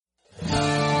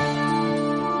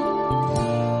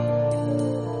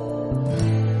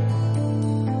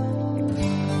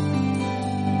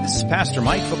Pastor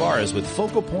Mike Fabarez with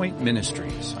Focal Point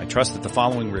Ministries. I trust that the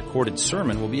following recorded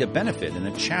sermon will be a benefit and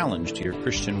a challenge to your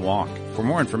Christian walk. For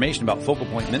more information about Focal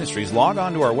Point Ministries, log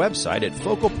on to our website at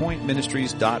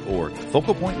focalpointministries.org,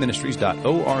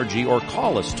 focalpointministries.org, or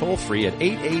call us toll free at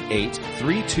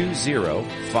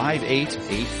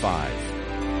 888-320-5885.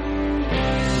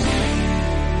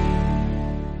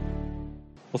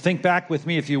 Well, think back with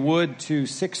me, if you would, to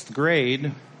 6th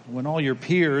grade, when all your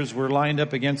peers were lined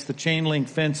up against the chain link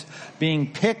fence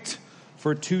being picked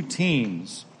for two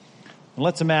teams. And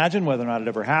let's imagine, whether or not it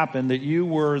ever happened, that you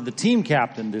were the team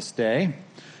captain this day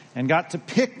and got to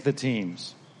pick the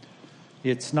teams.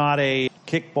 It's not a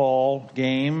kickball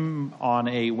game on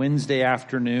a Wednesday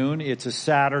afternoon. It's a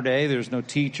Saturday. There's no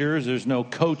teachers. There's no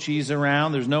coaches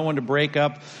around. There's no one to break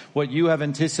up what you have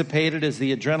anticipated as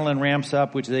the adrenaline ramps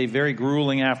up, which is a very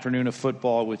grueling afternoon of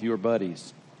football with your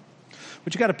buddies.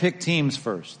 But you got to pick teams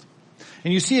first.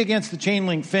 And you see against the chain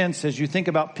link fence, as you think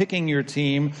about picking your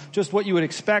team, just what you would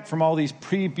expect from all these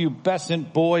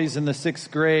prepubescent boys in the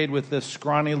 6th grade with the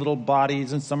scrawny little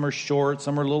bodies, and some are short,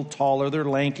 some are a little taller, they're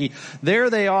lanky. There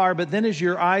they are, but then as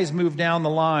your eyes move down the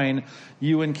line,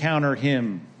 you encounter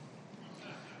him.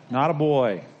 Not a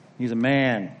boy. He's a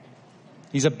man.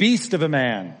 He's a beast of a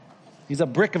man. He's a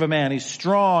brick of a man. He's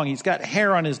strong. He's got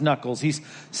hair on his knuckles. He's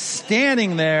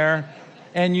standing there.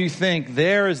 And you think,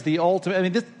 there is the ultimate. I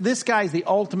mean, this guy's the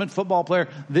ultimate football player.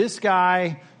 This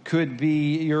guy could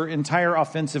be your entire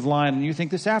offensive line. And you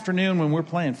think, this afternoon when we're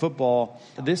playing football,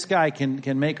 this guy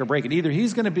can make or break it. Either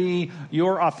he's going to be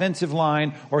your offensive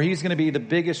line, or he's going to be the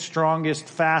biggest, strongest,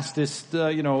 fastest,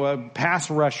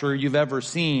 pass rusher you've ever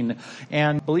seen.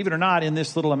 And believe it or not, in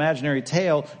this little imaginary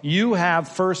tale, you have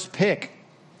first pick.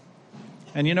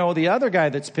 And the other guy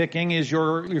that's picking is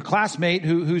your classmate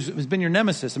who's been your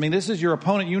nemesis. I mean, this is your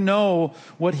opponent. You know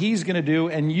what he's going to do,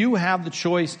 and you have the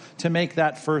choice to make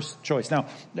that first choice. Now,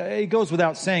 it goes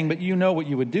without saying, but you know what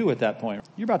you would do at that point.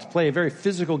 You're about to play a very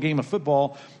physical game of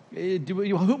football.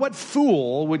 What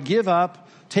fool would give up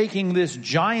taking this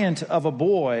giant of a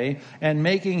boy and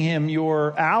making him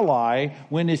your ally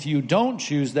when, if you don't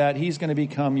choose that, he's going to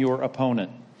become your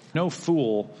opponent? No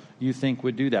fool, you think,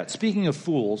 would do that. Speaking of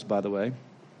fools, by the way,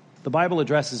 the Bible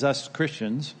addresses us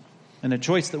Christians and a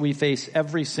choice that we face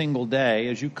every single day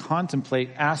as you contemplate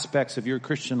aspects of your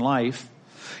Christian life.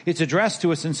 It's addressed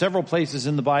to us in several places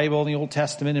in the Bible, in the Old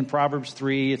Testament, in Proverbs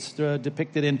 3. It's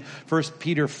depicted in 1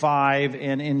 Peter 5.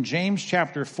 And in James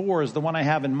chapter 4 is the one I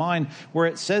have in mind, where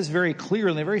it says very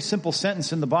clearly, a very simple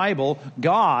sentence in the Bible,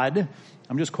 God,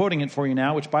 I'm just quoting it for you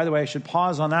now, which, by the way, I should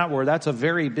pause on that word. That's a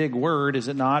very big word, is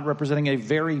it not? Representing a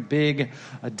very big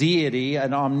deity,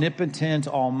 an omnipotent,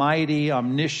 almighty,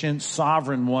 omniscient,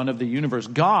 sovereign one of the universe.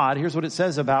 God, here's what it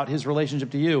says about his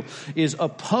relationship to you, is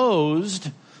opposed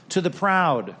to the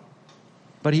proud,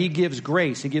 but he gives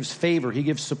grace, he gives favor, he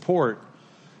gives support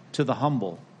to the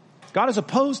humble. God is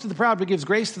opposed to the proud, but gives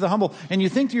grace to the humble. And you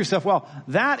think to yourself, well,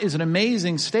 that is an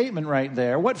amazing statement right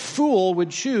there. What fool would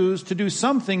choose to do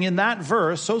something in that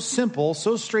verse so simple,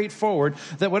 so straightforward,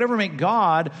 that would ever make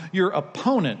God your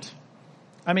opponent?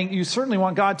 I mean, you certainly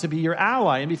want God to be your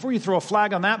ally. And before you throw a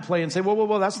flag on that play and say,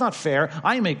 whoa, that's not fair.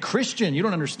 I am a Christian. You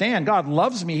don't understand. God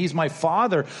loves me. He's my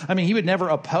father. I mean, he would never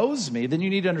oppose me. Then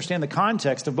you need to understand the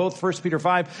context of both 1 Peter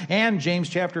 5 and James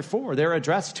chapter 4. They're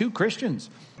addressed to Christians.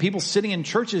 People sitting in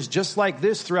churches just like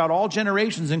this throughout all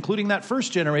generations, including that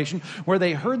first generation, where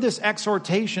they heard this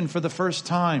exhortation for the first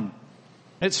time.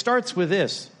 It starts with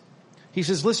this. He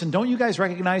says, listen, don't you guys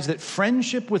recognize that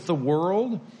friendship with the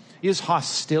world is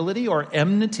hostility or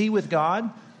enmity with God?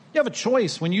 You have a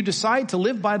choice when you decide to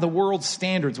live by the world's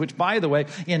standards, which, by the way,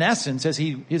 in essence, as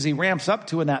he ramps up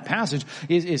to in that passage,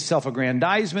 is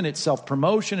self-aggrandizement, it's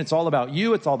self-promotion, it's all about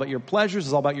you, it's all about your pleasures,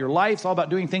 it's all about your life, it's all about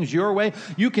doing things your way.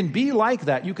 You can be like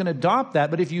that, you can adopt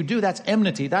that, but if you do, that's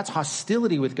enmity, that's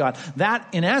hostility with God. That,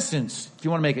 in essence, if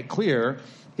you want to make it clear,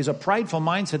 is a prideful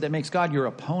mindset that makes God your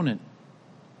opponent.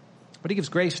 But he gives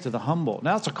grace to the humble.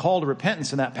 Now, that's a call to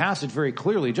repentance in that passage very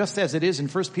clearly. Just as it is in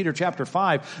 1 Peter chapter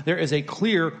 5, there is a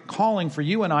clear calling for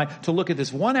you and I to look at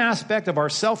this one aspect of our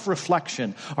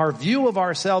self-reflection, our view of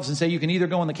ourselves, and say you can either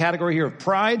go in the category here of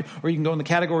pride or you can go in the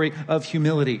category of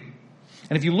humility.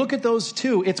 And if you look at those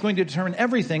two, it's going to determine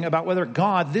everything about whether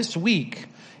God this week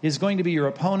is going to be your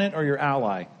opponent or your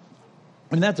ally.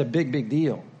 And that's a big, big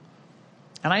deal.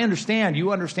 And I understand,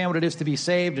 you understand what it is to be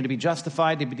saved and to be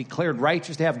justified, to be declared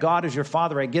righteous, to have God as your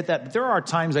Father. I get that. But there are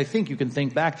times I think you can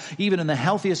think back, even in the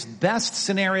healthiest, best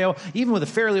scenario, even with a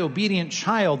fairly obedient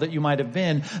child that you might have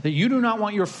been, that you do not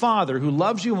want your Father, who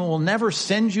loves you and will never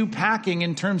send you packing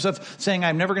in terms of saying,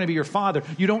 I'm never going to be your father.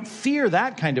 You don't fear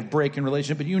that kind of break in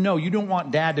relationship, but you know you don't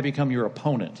want dad to become your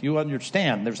opponent. You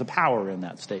understand there's a power in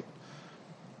that statement.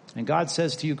 And God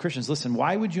says to you, Christians, listen,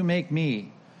 why would you make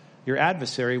me your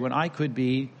adversary when I could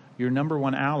be your number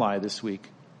one ally this week?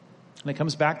 And it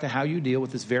comes back to how you deal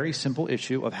with this very simple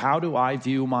issue of how do I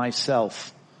view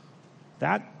myself?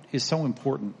 That is so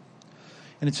important.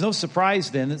 And it's no surprise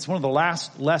then, it's one of the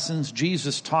last lessons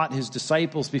Jesus taught his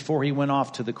disciples before he went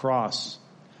off to the cross.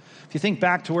 If you think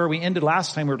back to where we ended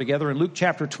last time we were together in Luke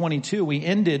chapter 22, we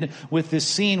ended with this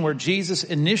scene where Jesus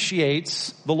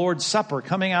initiates the Lord's Supper.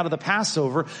 Coming out of the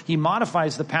Passover, he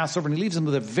modifies the Passover and he leaves them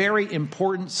with a very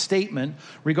important statement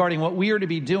regarding what we are to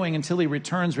be doing until he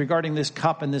returns regarding this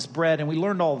cup and this bread. And we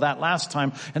learned all of that last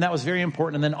time, and that was very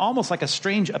important. And then almost like a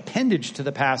strange appendage to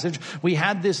the passage, we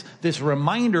had this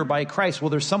reminder by Christ, well,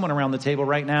 there's someone around the table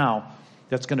right now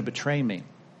that's going to betray me.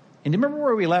 And do you remember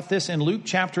where we left this? In Luke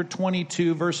chapter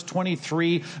 22, verse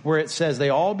 23, where it says, they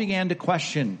all began to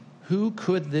question, who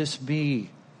could this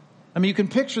be? I mean, you can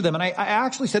picture them. And I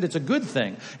actually said it's a good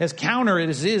thing, as counter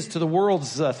as it is to the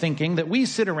world's thinking, that we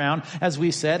sit around, as we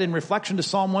said, in reflection to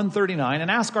Psalm 139 and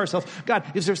ask ourselves, God,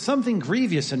 is there something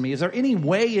grievous in me? Is there any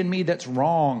way in me that's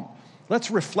wrong?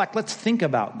 Let's reflect. Let's think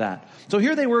about that. So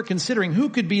here they were considering who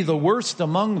could be the worst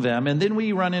among them. And then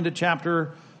we run into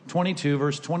chapter 22,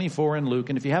 verse 24 in Luke.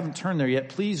 And if you haven't turned there yet,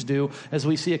 please do, as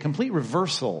we see a complete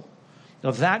reversal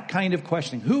of that kind of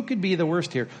questioning. Who could be the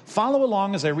worst here? Follow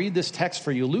along as I read this text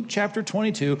for you. Luke chapter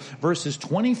 22, verses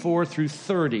 24 through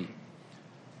 30.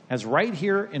 As right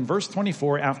here in verse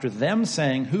 24, after them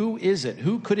saying, who is it?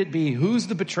 Who could it be? Who's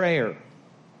the betrayer?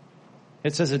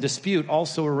 It says a dispute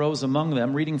also arose among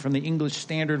them, reading from the English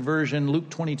Standard Version,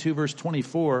 Luke 22, verse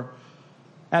 24,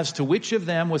 as to which of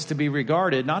them was to be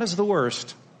regarded, not as the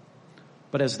worst,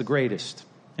 but as the greatest.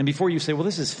 And before you say, well,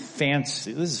 this is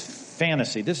fancy, this is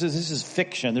fantasy, this is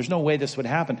fiction, there's no way this would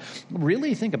happen.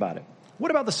 Really think about it.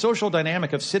 What about the social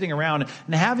dynamic of sitting around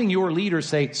and having your leader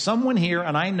say, someone here,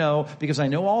 and I know, because I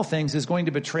know all things, is going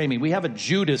to betray me. We have a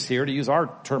Judas here, to use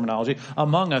our terminology,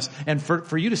 among us. And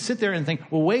for you to sit there and think,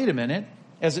 well, wait a minute.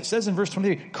 As it says in verse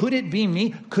 23, could it be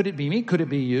me? Could it be me? Could it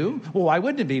be you? Well, why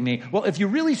wouldn't it be me? Well, if you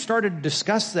really started to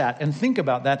discuss that and think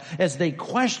about that as they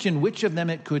question which of them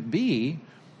it could be,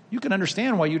 you can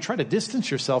understand why you try to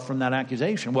distance yourself from that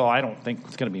accusation. Well, I don't think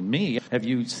it's going to be me. Have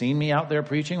you seen me out there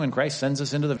preaching when Christ sends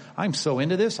us into I'm so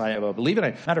into this. I believe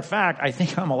it. Matter of fact, I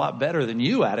think I'm a lot better than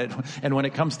you at it. And when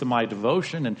it comes to my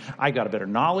devotion, and I got a better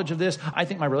knowledge of this, I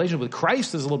think my relationship with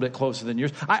Christ is a little bit closer than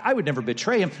yours. I would never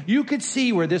betray him. You could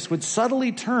see where this would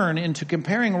subtly turn into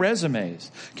comparing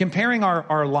resumes, comparing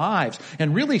our lives,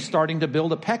 and really starting to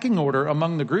build a pecking order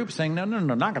among the group, saying, no,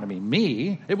 not going to be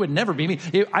me. It would never be me.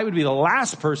 I would be the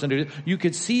last person. You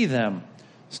could see them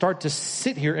start to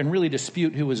sit here and really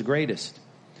dispute who was greatest.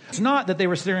 It's not that they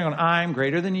were sitting on, I'm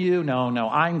greater than you. No,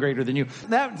 I'm greater than you.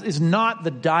 That is not the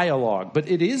dialogue, but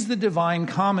it is the divine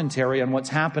commentary on what's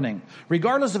happening.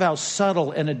 Regardless of how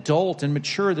subtle and adult and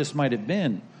mature this might have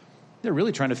been, they're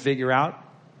really trying to figure out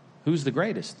who's the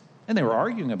greatest. And they were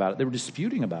arguing about it. They were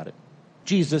disputing about it.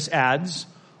 Jesus adds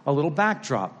a little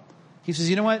backdrop. He says,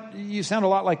 you know what? You sound a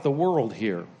lot like the world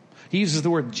here. He uses the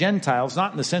word Gentiles,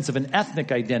 not in the sense of an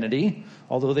ethnic identity,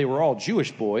 although they were all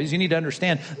Jewish boys. You need to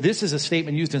understand this is a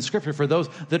statement used in Scripture for those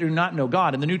that do not know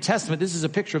God. In the New Testament, this is a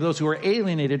picture of those who are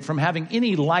alienated from having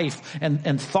any life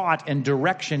and thought and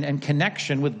direction and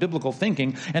connection with biblical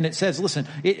thinking. And it says, listen,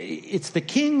 it's the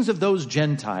kings of those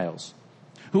Gentiles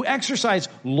who exercise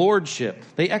lordship.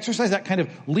 They exercise that kind of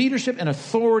leadership and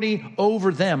authority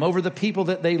over them, over the people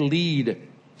that they lead.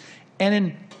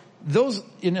 And those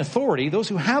in authority, those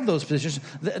who have those positions,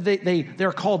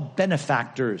 they're called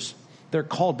benefactors. They're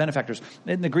called benefactors.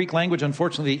 In the Greek language,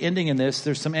 unfortunately, the ending in this,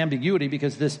 there's some ambiguity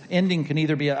because this ending can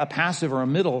either be a passive or a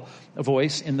middle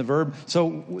voice in the verb.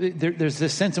 So there's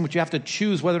this sense in which you have to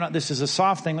choose whether or not this is a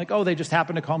soft thing, like, oh, they just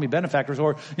happen to call me benefactors,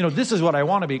 or, this is what I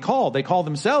want to be called. They call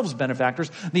themselves benefactors.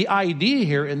 The idea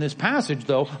here in this passage,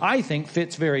 though, I think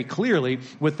fits very clearly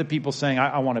with the people saying,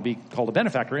 I want to be called a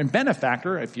benefactor. And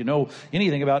benefactor, if you know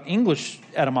anything about English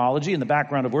etymology and the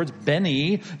background of words,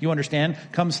 beni, you understand,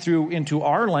 comes through into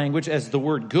our language as the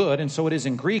word good, and so it is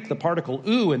in Greek, the particle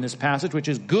ou in this passage, which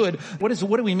is good. What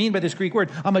do we mean by this Greek word?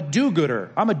 I'm a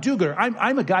do-gooder. I'm a do-gooder.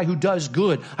 I'm a guy who does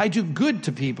good. I do good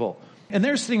to people. And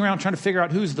they're sitting around trying to figure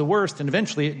out who's the worst, and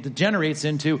eventually it degenerates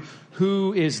into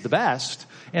who is the best.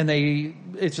 And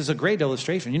it's just a great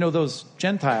illustration. You know, those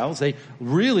Gentiles, they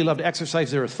really love to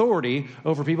exercise their authority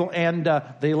over people, and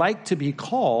they like to be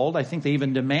called. I think they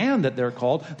even demand that they're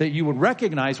called, that you would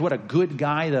recognize what a good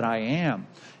guy that I am.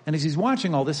 And as he's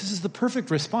watching all this is the perfect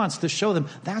response to show them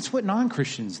that's what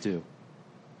non-Christians do.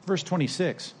 Verse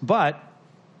 26, but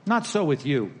not so with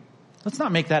you. Let's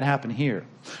not make that happen here.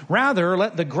 Rather,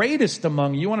 let the greatest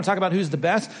among you, want to talk about who's the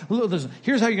best?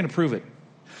 Here's how you're going to prove it.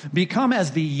 Become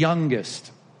as the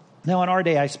youngest. Now, in our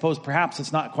day, I suppose perhaps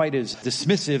it's not quite as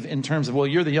dismissive in terms of, well,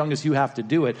 you're the youngest, you have to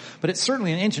do it. But it's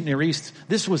certainly in ancient Near East,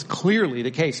 this was clearly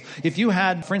the case. If you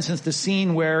had, for instance, the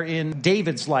scene where in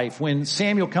David's life, when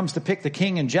Samuel comes to pick the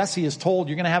king and Jesse is told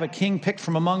you're going to have a king picked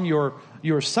from among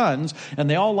your sons, and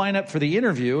they all line up for the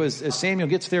interview as Samuel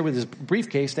gets there with his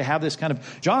briefcase to have this kind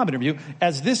of job interview.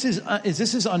 As this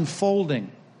is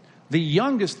unfolding, the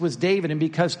youngest was David, and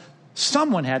because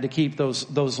someone had to keep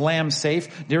those lambs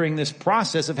safe during this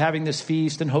process of having this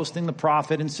feast and hosting the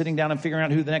prophet and sitting down and figuring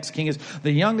out who the next king is.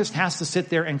 The youngest has to sit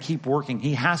there and keep working.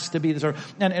 He has to be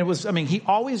he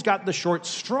always got the short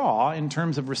straw in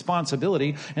terms of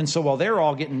responsibility. And so while they're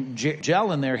all getting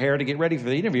gel in their hair to get ready for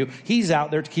the interview, he's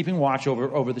out there keeping watch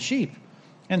over the sheep.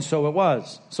 And so it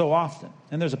was, so often.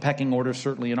 And there's a pecking order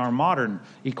certainly in our modern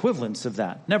equivalents of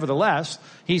that. Nevertheless,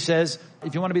 he says,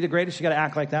 if you want to be the greatest, you got to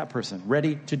act like that person,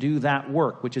 ready to do that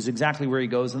work, which is exactly where he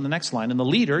goes in the next line. And the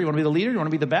leader, you want to be the leader, you want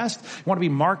to be the best, you want to be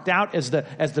marked out as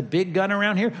the big gun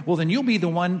around here, well, then you'll be the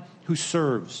one who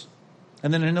serves.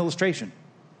 And then an illustration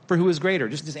for who is greater.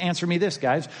 Just answer me this,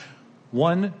 guys.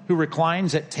 One who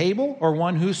reclines at table or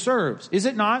one who serves? Is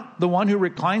it not the one who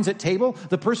reclines at table?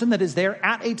 The person that is there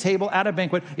at a table, at a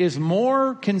banquet, is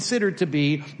more considered to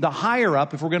be the higher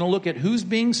up if we're going to look at who's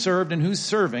being served and who's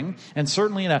serving. And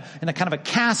certainly in a kind of a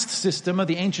caste system of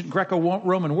the ancient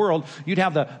Greco-Roman world, you'd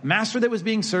have the master that was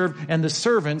being served and the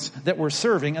servants that were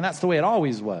serving, and that's the way it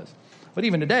always was. But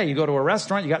even today, you go to a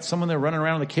restaurant, you got someone there running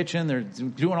around in the kitchen, they're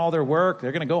doing all their work,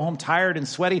 they're going to go home tired and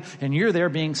sweaty, and you're there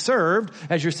being served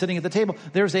as you're sitting at the table.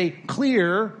 There's a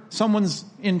clear, someone's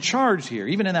in charge here,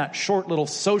 even in that short little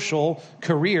social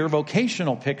career,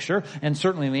 vocational picture, and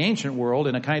certainly in the ancient world,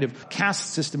 in a kind of caste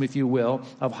system, if you will,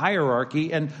 of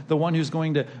hierarchy, and the one who's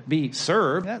going to be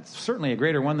served, that's certainly a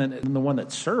greater one than the one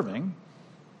that's serving.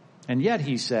 And yet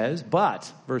he says, but,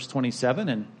 verse 27,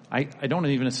 and I don't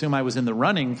even assume I was in the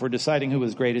running for deciding who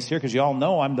was greatest here, because you all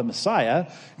know I'm the Messiah.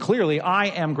 Clearly, I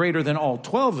am greater than all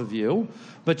 12 of you.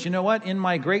 But you know what? In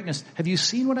my greatness, have you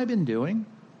seen what I've been doing?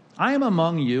 I am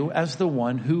among you as the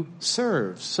one who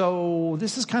serves. So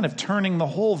this is kind of turning the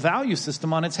whole value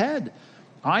system on its head.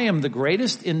 I am the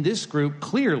greatest in this group,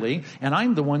 clearly, and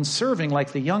I'm the one serving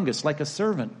like the youngest, like a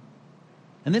servant.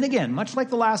 And then again, much like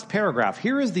the last paragraph,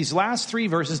 here is these last three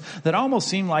verses that almost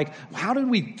seem like, how did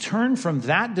we turn from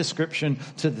that description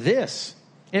to this?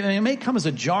 It may come as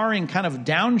a jarring kind of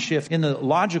downshift in the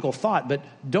logical thought, but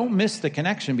don't miss the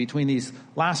connection between these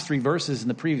last three verses and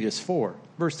the previous four.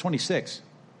 Verse 26.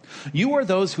 You are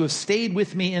those who have stayed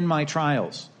with me in my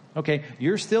trials. Okay,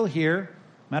 you're still here.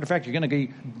 Matter of fact, you're going to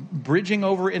be bridging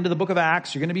over into the book of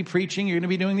Acts. You're going to be preaching. You're going to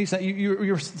be doing these.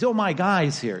 You're still my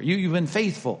guys here. You've been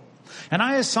faithful. And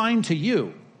I assign to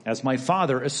you, as my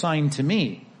Father assigned to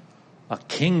me, a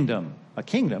kingdom,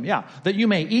 that you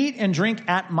may eat and drink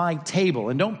at my table.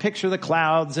 And don't picture the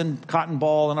clouds and cotton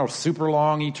ball and a super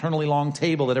long, eternally long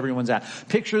table that everyone's at.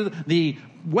 Picture the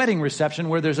wedding reception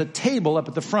where there's a table up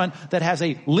at the front that has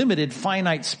a limited,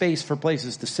 finite space for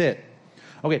places to sit.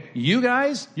 Okay, you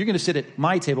guys, you're going to sit at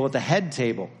my table, at the head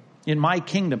table, in my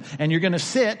kingdom. And you're going to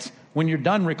sit... When you're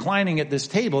done reclining at this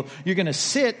table, you're going to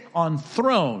sit on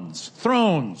thrones.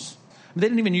 Thrones. They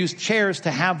didn't even use chairs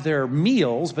to have their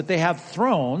meals, but they have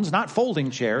thrones, not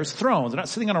folding chairs, thrones. They're not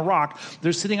sitting on a rock.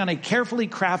 They're sitting on a carefully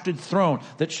crafted throne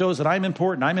that shows that I'm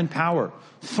important, I'm in power.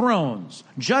 Thrones.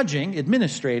 Judging,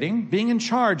 administrating, being in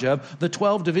charge of the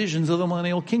 12 divisions of the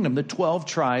millennial kingdom, the 12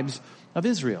 tribes of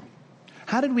Israel.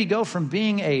 How did we go from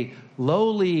being a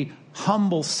lowly,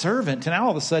 humble servant to now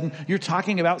all of a sudden you're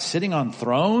talking about sitting on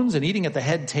thrones and eating at the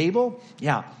head table?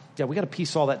 Yeah, we got to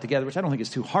piece all that together, which I don't think is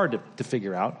too hard to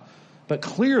figure out. But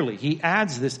clearly he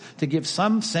adds this to give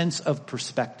some sense of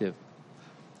perspective.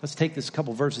 Let's take this a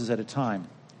couple verses at a time.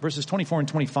 Verses 24 and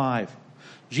 25.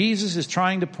 Jesus is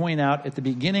trying to point out at the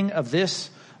beginning of this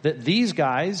that these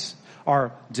guys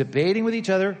are debating with each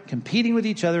other, competing with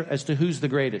each other as to who's the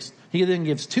greatest. He then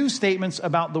gives two statements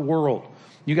about the world.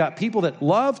 You got people that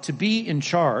love to be in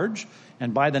charge.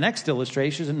 And by the next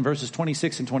illustrations in verses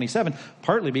 26 and 27,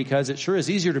 partly because it sure is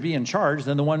easier to be in charge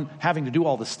than the one having to do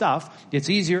all the stuff. It's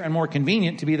easier and more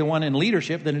convenient to be the one in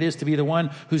leadership than it is to be the one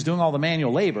who's doing all the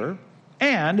manual labor.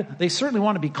 And they certainly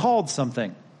want to be called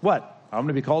something. What? I want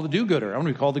to be called a do-gooder. I want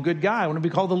to be called the good guy. I want to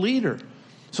be called the leader.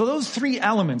 So those three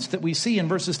elements that we see in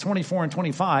verses 24 and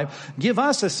 25 give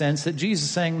us a sense that Jesus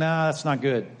is saying, nah, that's not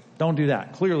good. Don't do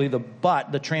that. Clearly,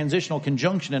 the transitional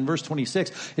conjunction in verse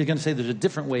 26 is going to say there's a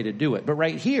different way to do it. But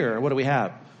right here, what do we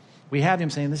have? We have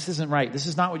him saying, this isn't right. This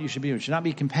is not what you should be doing. You should not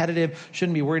be competitive.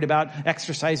 Shouldn't be worried about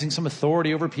exercising some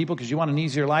authority over people because you want an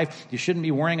easier life. You shouldn't be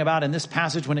worrying about in this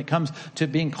passage when it comes to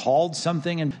being called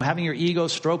something and having your ego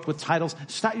stroked with titles.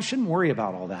 You shouldn't worry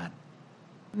about all that.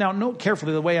 Now, note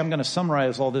carefully the way I'm going to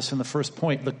summarize all this in the first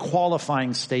point, the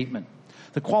qualifying statement,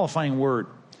 the qualifying word.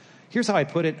 Here's how I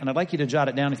put it, and I'd like you to jot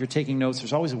it down if you're taking notes.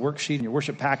 There's always a worksheet in your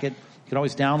worship packet. You can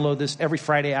always download this every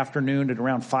Friday afternoon at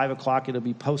around 5 o'clock. It'll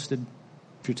be posted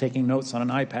if you're taking notes on an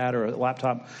iPad or a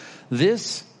laptop.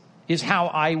 This is how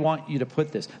I want you to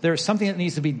put this. There is something that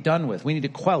needs to be done with. We need to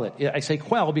quell it. I say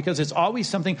quell because it's always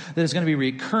something that is going to be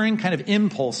a recurring kind of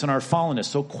impulse in our fallenness.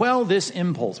 So quell this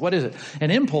impulse. What is it?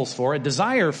 An impulse for, a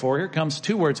desire for, here comes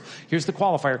two words. Here's the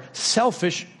qualifier,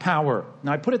 selfish power.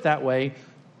 Now I put it that way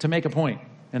to make a point.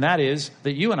 And that is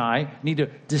that you and I need to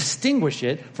distinguish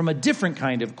it from a different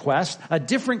kind of quest, a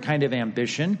different kind of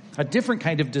ambition, a different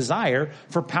kind of desire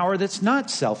for power that's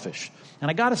not selfish. And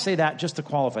I got to say that just to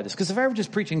qualify this. Because if I were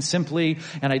just preaching simply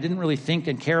and I didn't really think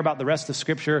and care about the rest of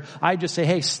Scripture, I'd just say,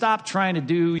 hey, stop trying to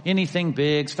do anything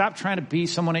big. Stop trying to be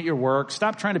someone at your work.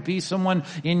 Stop trying to be someone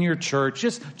in your church.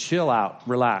 Just chill out.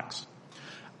 Relax.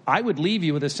 I would leave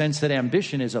you with a sense that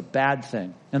ambition is a bad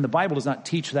thing. And the Bible does not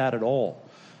teach that at all.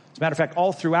 As a matter of fact,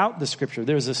 all throughout the Scripture,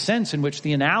 there's a sense in which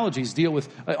the analogies deal with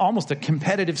almost a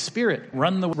competitive spirit.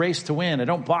 Run the race to win. I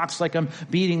don't box like I'm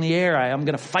beating the air. I'm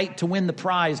going to fight to win the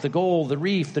prize, the goal, the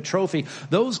wreath, the trophy.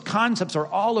 Those concepts are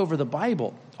all over the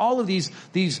Bible. All of these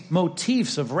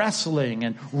motifs of wrestling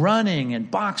and running and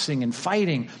boxing and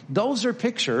fighting, those are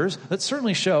pictures that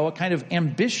certainly show a kind of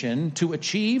ambition to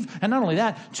achieve, and not only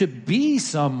that, to be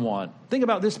someone. Think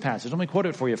about this passage. Let me quote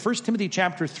it for you. 1 Timothy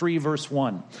chapter 3, verse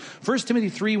 1. 1 Timothy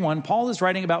 3:1, Paul is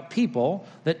writing about people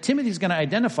that Timothy's going to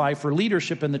identify for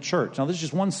leadership in the church. Now, this is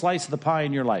just one slice of the pie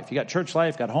in your life. You got church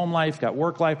life, got home life, got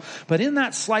work life. But in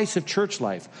that slice of church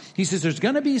life, he says there's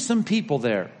going to be some people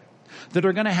there that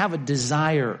are going to have a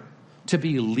desire to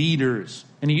be leaders.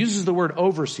 And he uses the word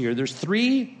overseer. There's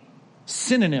three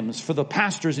synonyms for the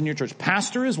pastors in your church.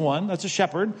 Pastor is one. That's a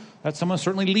shepherd. That's someone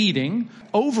certainly leading.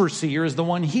 Overseer is the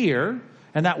one here.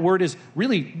 And that word is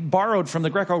really borrowed from the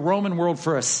Greco-Roman world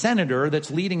for a senator that's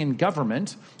leading in government.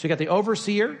 So you got the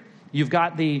overseer. You've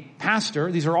got the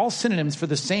pastor. These are all synonyms for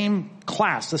the same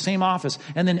class, the same office.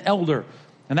 And then elder.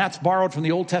 And that's borrowed from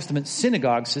the Old Testament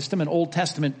synagogue system, an Old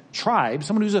Testament tribe,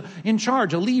 someone who's in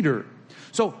charge, a leader.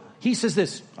 So he says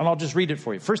this, and I'll just read it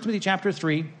for you. 1 Timothy chapter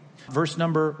 3, verse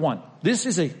number 1. This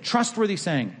is a trustworthy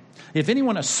saying. If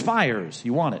anyone aspires,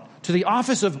 you want it, to the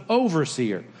office of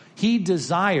overseer, he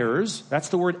desires, that's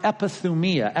the word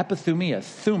epithumia. Epithumia,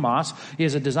 thumos,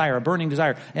 is a desire, a burning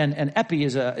desire. And epi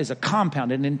is a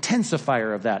compound, an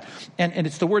intensifier of that. And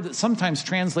it's the word that's sometimes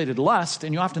translated lust,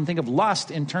 and you often think of lust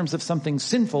in terms of something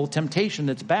sinful, temptation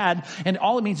that's bad, and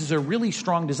all it means is a really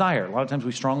strong desire. A lot of times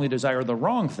we strongly desire the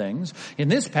wrong things. In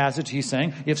this passage, he's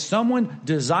saying, if someone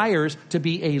desires to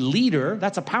be a leader,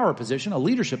 that's a power position, a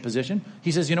leadership position,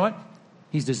 he says, you know what?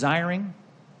 He's desiring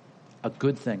a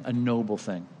good thing, a noble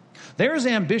thing. There's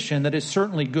ambition that is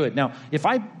certainly good. Now, if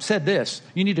I said this,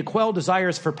 you need to quell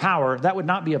desires for power, that would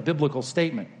not be a biblical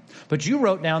statement. But you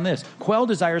wrote down this, quell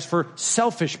desires for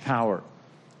selfish power.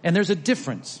 And there's a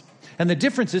difference. And the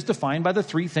difference is defined by the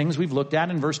three things we've looked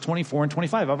at in verse 24 and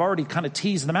 25. I've already kind of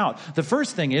teased them out. The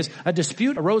first thing is a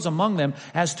dispute arose among them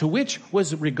as to which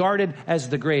was regarded as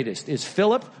the greatest. Is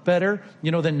Philip better,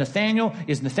 than Nathanael?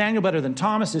 Is Nathanael better than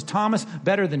Thomas? Is Thomas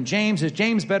better than James? Is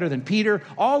James better than Peter?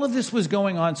 All of this was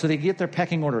going on so they get their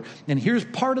pecking order. And here's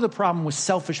part of the problem with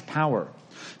selfish power.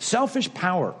 Selfish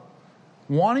power,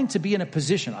 wanting to be in a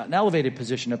position, an elevated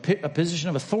position, a position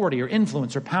of authority or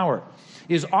influence or power,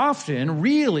 is often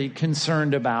really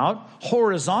concerned about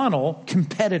horizontal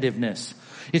competitiveness.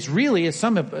 It's really, as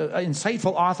some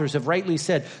insightful authors have rightly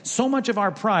said, so much of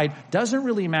our pride doesn't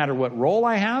really matter what role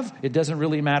I have. It doesn't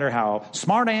really matter how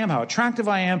smart I am, how attractive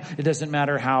I am. It doesn't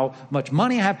matter how much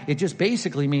money I have. It just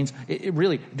basically means,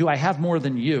 do I have more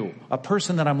than you? A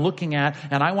person that I'm looking at,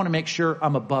 and I want to make sure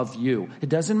I'm above you. It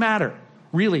doesn't matter.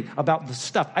 really about the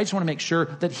stuff. I just want to make sure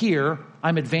that here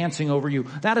I'm advancing over you.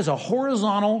 That is a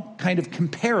horizontal kind of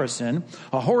comparison,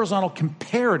 a horizontal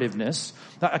comparativeness,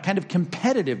 a kind of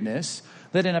competitiveness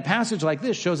that in a passage like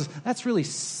this shows us that's really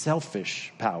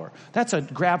selfish power. That's a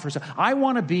grab for self. I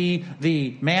want to be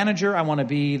the manager. I want to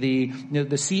be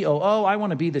the COO. I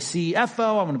want to be the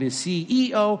CFO. I want to be the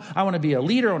CEO. I want to be a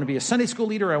leader. I want to be a Sunday school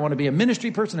leader. I want to be a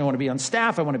ministry person. I want to be on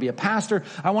staff. I want to be a pastor.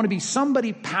 I want to be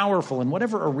somebody powerful in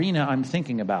whatever arena I'm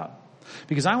thinking about.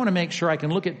 Because I want to make sure I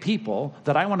can look at people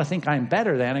that I want to think I'm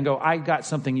better than and go, I got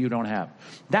something you don't have.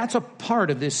 That's a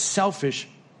part of this selfish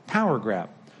power grab.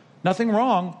 Nothing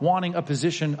wrong wanting a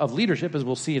position of leadership, as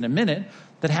we'll see in a minute,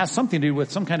 that has something to do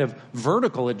with some kind of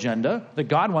vertical agenda, that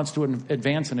God wants to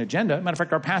advance an agenda. Matter of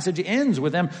fact, our passage ends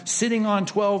with them sitting on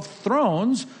 12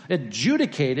 thrones,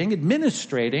 adjudicating,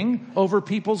 administrating over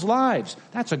people's lives.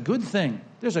 That's a good thing.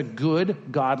 There's a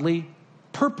good, godly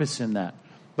purpose in that.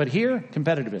 But here,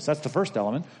 competitiveness. That's the first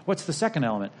element. What's the second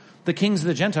element? The kings of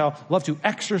the Gentile love to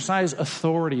exercise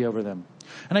authority over them.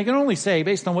 And I can only say,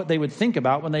 based on what they would think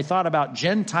about when they thought about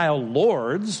Gentile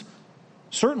lords,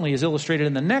 certainly is illustrated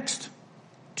in the next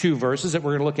two verses that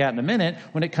we're going to look at in a minute,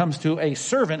 when it comes to a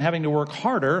servant having to work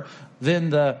harder than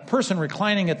the person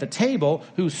reclining at the table,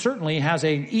 who certainly has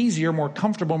an easier, more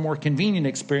comfortable, more convenient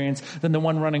experience than the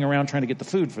one running around trying to get the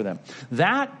food for them.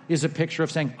 That is a picture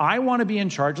of saying, I want to be in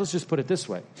charge. Let's just put it this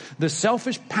way. The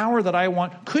selfish power that I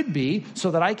want could be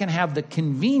so that I can have the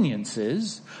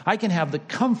conveniences, I can have the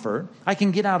comfort, I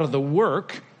can get out of the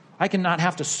work, I can not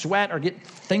have to sweat or get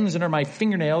things under my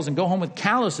fingernails and go home with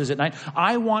calluses at night.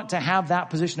 I want to have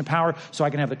that position of power so I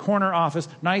can have the corner office,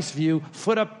 nice view,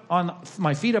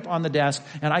 my feet up on the desk,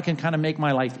 and I can kind of make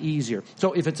my life easier.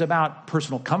 So if it's about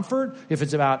personal comfort, if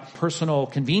it's about personal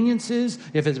conveniences,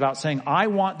 if it's about saying, I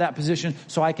want that position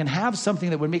so I can have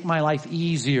something that would make my life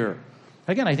easier.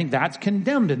 Again, I think that's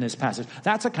condemned in this passage.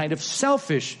 That's a kind of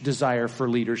selfish desire for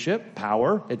leadership,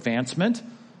 power, advancement,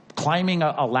 climbing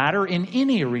a ladder in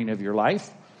any arena of your life,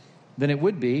 than it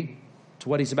would be to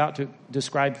what he's about to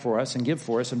describe for us and give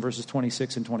for us in verses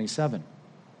 26 and 27.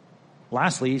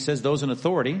 Lastly, he says those in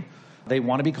authority, they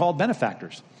want to be called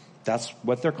benefactors. That's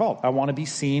what they're called. I want to be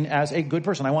seen as a good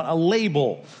person. I want a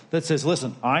label that says,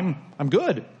 listen, I'm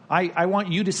good. I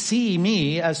want you to see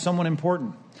me as someone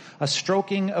important. A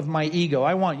stroking of my ego.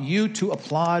 I want you to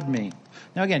applaud me.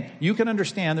 Now again, you can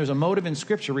understand there's a motive in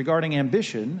Scripture regarding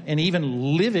ambition and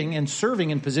even living and serving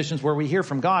in positions where we hear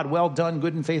from God, well done,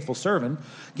 good and faithful servant,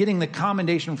 getting the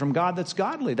commendation from God that's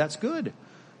godly, that's good.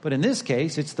 But in this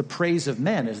case, it's the praise of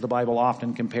men, as the Bible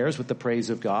often compares with the praise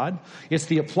of God. It's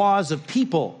the applause of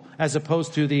people as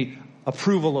opposed to the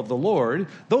approval of the Lord.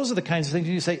 Those are the kinds of things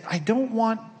you say, I don't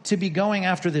want to be going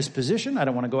after this position. I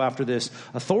don't want to go after this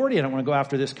authority. I don't want to go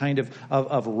after this kind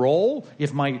of role.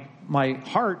 If my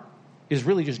heart is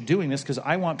really just doing this because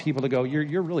I want people to go,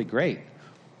 you're really great.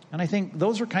 And I think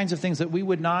those are kinds of things that we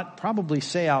would not probably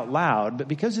say out loud, but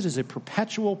because it is a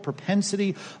perpetual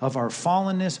propensity of our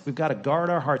fallenness, we've got to guard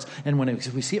our hearts. And when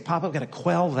we see it pop up, we've got to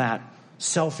quell that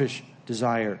selfish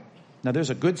desire. Now,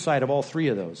 there's a good side of all three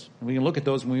of those. And we can look at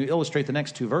those when we illustrate the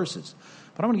next two verses.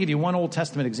 But I want to give you one Old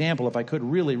Testament example, if I could,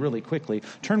 really, really quickly.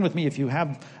 Turn with me, if you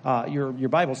have your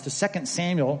Bibles, to 2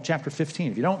 Samuel chapter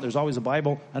 15. If you don't, there's always a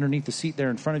Bible underneath the seat there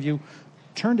in front of you.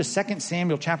 Turn to 2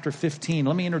 Samuel chapter 15.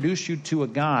 Let me introduce you to a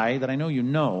guy that I know you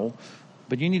know,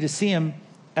 but you need to see him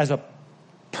as a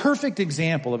perfect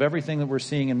example of everything that we're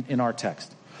seeing in our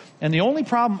text. And the only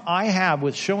problem I have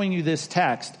with showing you this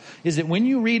text is that when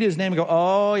you read his name and go,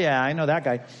 oh yeah, I know that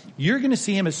guy, you're going to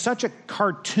see him as such a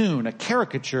cartoon, a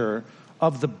caricature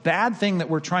of the bad thing that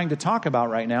we're trying to talk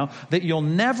about right now, that you'll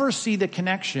never see the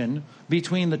connection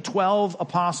between the 12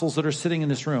 apostles that are sitting in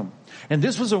this room. And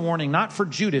this was a warning, not for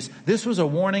Judas. This was a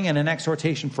warning and an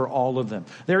exhortation for all of them.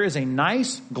 There is a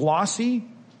nice, glossy,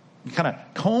 kind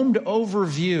of combed over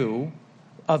view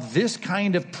of this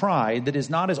kind of pride that is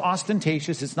not as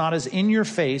ostentatious, it's not as in your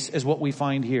face as what we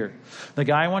find here. The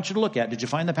guy I want you to look at, did you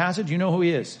find the passage? You know who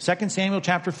he is. 2 Samuel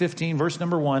chapter 15, verse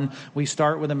number 1, we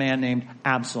start with a man named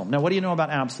Absalom. Now, what do you know about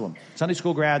Absalom? Sunday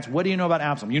school grads, what do you know about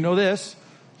Absalom? You know this.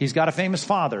 He's got a famous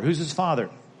father. Who's his father?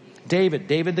 David.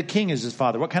 David the king is his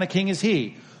father. What kind of king is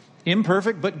he?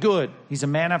 Imperfect, but good. He's a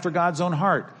man after God's own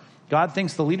heart. God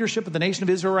thinks the leadership of the nation of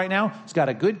Israel right now has got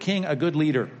a good king, a good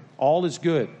leader. All is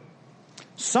good.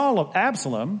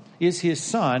 Absalom is his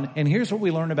son, and here's what we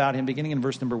learn about him beginning in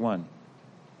verse number 1.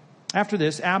 After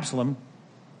this, Absalom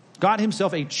got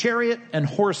himself a chariot and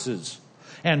horses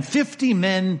and 50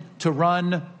 men to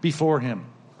run before him.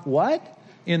 What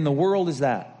in the world is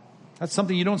that? That's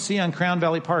something you don't see on Crown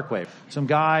Valley Parkway. Some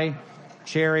guy,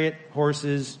 chariot,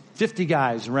 horses, 50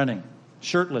 guys running.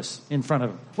 shirtless in front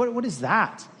of him. What is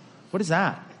that? What is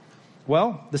that?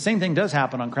 Well, the same thing does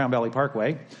happen on Crown Valley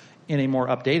Parkway in a more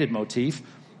updated motif.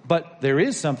 But there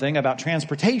is something about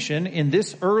transportation in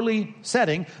this early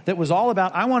setting that was all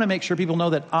about, I want to make sure people know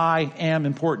that I am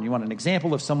important. You want an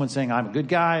example of someone saying, I'm a good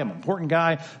guy, I'm an important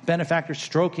guy, benefactor,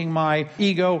 stroking my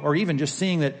ego, or even just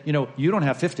seeing that, you don't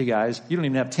have 50 guys, you don't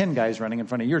even have 10 guys running in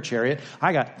front of your chariot.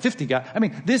 I got 50 guys. I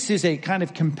mean, this is a kind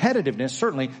of competitiveness,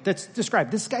 certainly, that's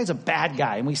described. This guy's a bad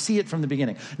guy, and we see it from the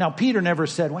beginning. Now, Peter never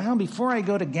said, well, before I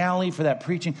go to Galilee for that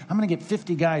preaching, I'm going to get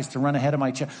 50 guys to run ahead of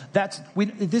my chariot.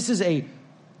 This is a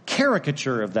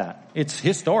caricature of that. It's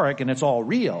historic and it's all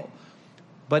real.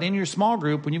 But in your small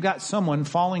group, when you've got someone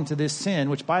falling to this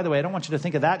sin, which, by the way, I don't want you to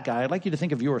think of that guy. I'd like you to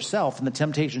think of yourself and the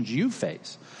temptations you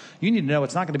face. You need to know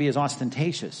it's not going to be as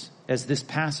ostentatious as this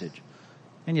passage.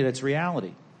 And yet it's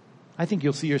reality. I think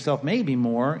you'll see yourself maybe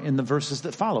more in the verses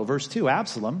that follow. Verse 2,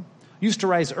 Absalom used to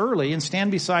rise early and stand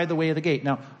beside the way of the gate.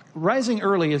 Now, rising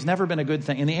early has never been a good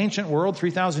thing. In the ancient world,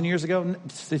 3,000 years ago,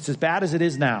 it's as bad as it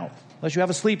is now. Unless you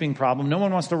have a sleeping problem, no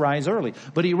one wants to rise early.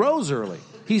 But he rose early.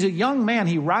 He's a young man.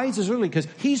 He rises early because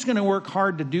he's going to work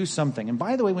hard to do something. And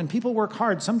by the way, when people work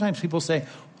hard, sometimes people say,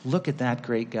 look at that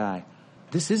great guy.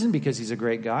 This isn't because he's a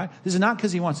great guy. This is not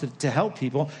because he wants to help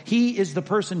people. He is the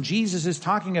person Jesus is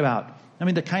talking about. I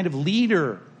mean, the kind of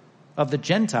leader of the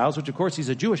Gentiles, which of course he's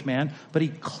a Jewish man, but he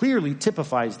clearly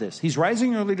typifies this. He's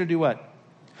rising early to do what?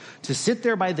 To sit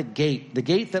there by the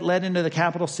gate that led into the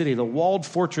capital city, the walled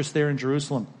fortress there in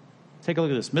Jerusalem. Take a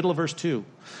look at this, middle of verse 2.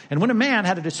 And when a man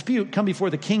had a dispute come before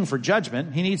the king for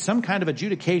judgment, he needs some kind of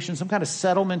adjudication, some kind of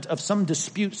settlement of some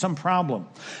dispute, some problem.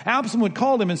 Absalom would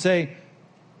call him and say,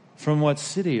 from what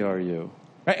city are you?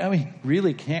 Right? I mean,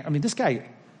 really can't. I mean, this guy,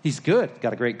 he's good.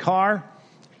 Got a great car,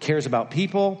 cares about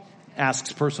people,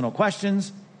 asks personal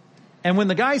questions. And when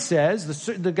the guy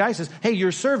says, hey,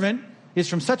 your servant is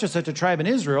from such and such a tribe in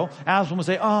Israel, Absalom will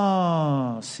say,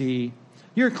 oh, see,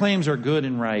 your claims are good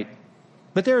and right.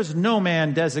 But there is no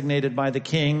man designated by the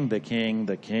king.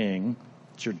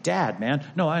 It's your dad, man.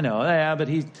 No, I know. Yeah, but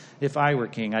if I were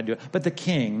king, I'd do it. But the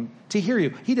king, to hear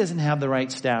you, he doesn't have the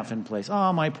right staff in place.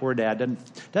 Oh, my poor dad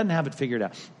doesn't have it figured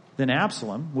out. Then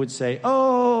Absalom would say,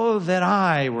 oh, that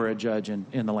I were a judge in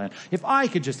the land. If I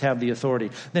could just have the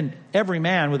authority, then every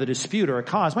man with a dispute or a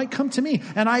cause might come to me,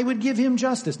 and I would give him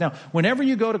justice. Now, whenever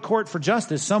you go to court for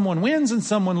justice, someone wins and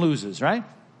someone loses, right?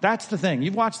 That's the thing.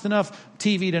 You've watched enough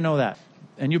TV to know that.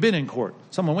 And you've been in court.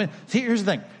 Someone wins. See, here's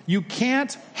the thing. You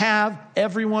can't have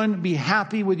everyone be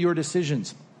happy with your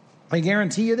decisions. I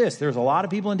guarantee you this. There's a lot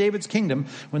of people in David's kingdom,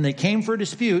 when they came for a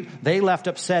dispute, they left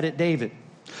upset at David.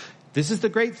 This is the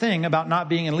great thing about not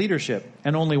being in leadership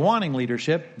and only wanting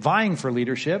leadership, vying for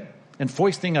leadership, and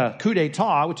foisting a coup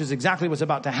d'etat, which is exactly what's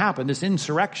about to happen, this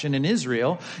insurrection in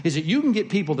Israel, is that you can get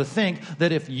people to think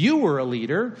that if you were a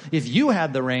leader, if you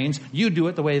had the reins, you'd do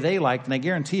it the way they liked. And I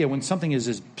guarantee you, when something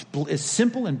is as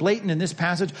simple and blatant in this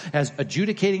passage as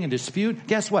adjudicating a dispute,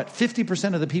 guess what?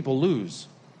 50% of the people lose.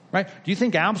 Right? Do you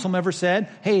think Absalom ever said,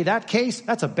 hey, that case,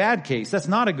 that's a bad case. That's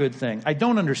not a good thing. I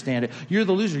don't understand it. You're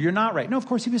the loser. You're not right. No, of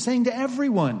course, he was saying to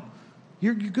everyone,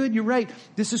 you're good. You're right.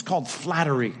 This is called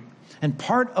flattery. And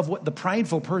part of what the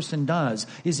prideful person does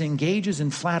is engages in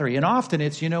flattery. And often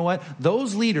it's, you know what?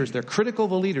 Those leaders, they're critical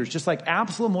of the leaders, just like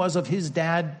Absalom was of his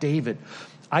dad, David.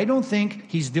 I don't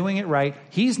think he's doing it right.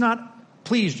 He's not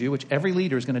pleased you, which every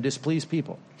leader is going to displease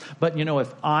people. But,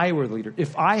 if I were the leader,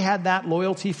 if I had that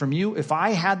loyalty from you, if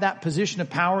I had that position of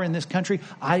power in this country,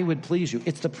 I would please you.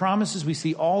 It's the promises we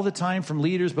see all the time from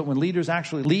leaders, but when leaders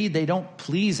actually lead, they don't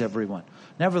please everyone.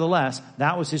 Nevertheless,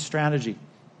 that was his strategy.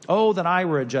 Oh, that I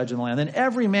were a judge in the land. Then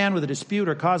every man with a dispute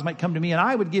or cause might come to me, and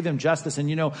I would give him justice. And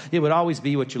it would always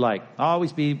be what you like.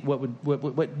 Always be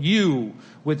what you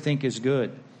would think is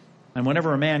good. And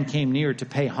whenever a man came near to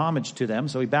pay homage to them,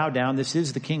 so he bowed down. This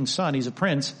is the king's son. He's a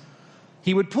prince.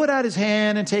 He would put out his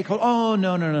hand and take hold. Oh,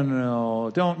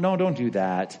 no. Don't do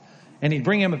that. And he'd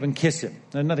bring him up and kiss him.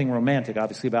 There's nothing romantic,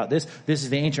 obviously, about this. This is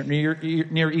the ancient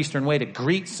Near Eastern way to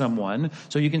greet someone.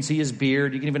 So you can see his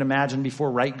beard. You can even imagine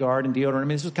before right guard and deodorant. I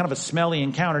mean, this was kind of a smelly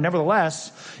encounter.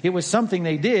 Nevertheless, it was something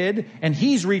they did. And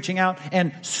he's reaching out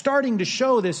and starting to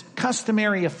show this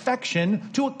customary affection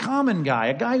to a common guy,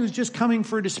 a guy who's just coming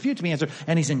for a dispute to be answered.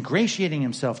 And he's ingratiating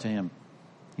himself to him.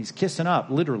 He's kissing up,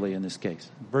 literally, in this case.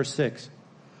 Verse 6.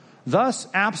 Thus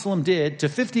Absalom did to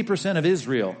 50% of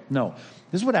Israel. No.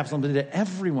 This is what Absalom did to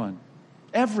everyone.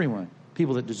 Everyone.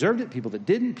 People that deserved it, people that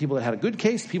didn't, people that had a good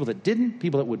case, people that didn't,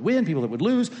 people that would win, people that would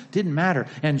lose, didn't matter.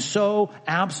 And so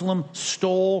Absalom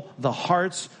stole the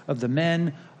hearts of the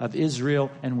men of Israel.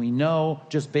 And we know,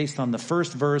 just based on the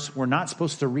first verse, we're not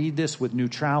supposed to read this with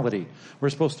neutrality. We're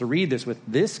supposed to read this with,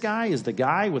 this guy is the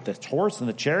guy with the horse and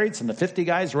the chariots and the 50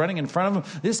 guys running in front of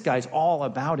him. This guy's all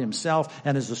about himself.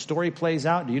 And as the story plays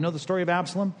out, do you know the story of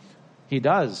Absalom? He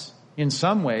does. In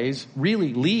some ways,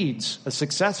 really leads a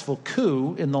successful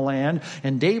coup in the land,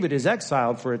 and David is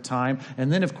exiled for a time,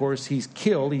 and then, of course, he's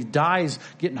killed. He dies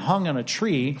getting hung on a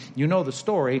tree. You know the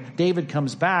story. David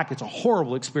comes back. It's a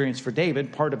horrible experience for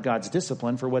David, part of God's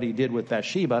discipline for what he did with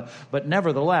Bathsheba, but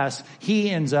nevertheless, he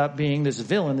ends up being this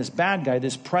villain, this bad guy,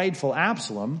 this prideful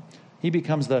Absalom. He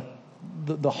becomes the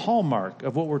hallmark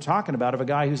of what we're talking about, of a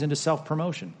guy who's into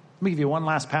self-promotion. Let me give you one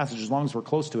last passage as long as we're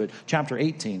close to it. Chapter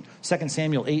 18, 2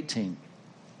 Samuel 18.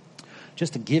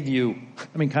 Just to give you,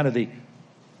 kind of the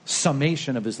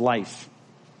summation of his life.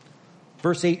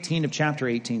 Verse 18 of chapter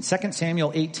 18, 2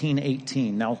 Samuel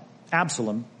 18:18. Now,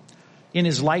 Absalom, in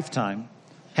his lifetime,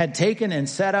 had taken and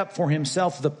set up for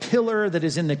himself the pillar that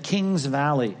is in the king's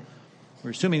valley.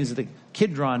 We're assuming this is the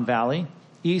Kidron Valley,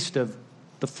 east of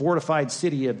the fortified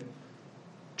city of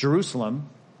Jerusalem,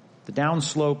 the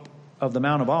downslope of the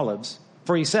Mount of Olives.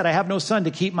 For he said, I have no son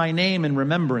to keep my name in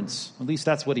remembrance. At least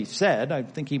that's what he said. I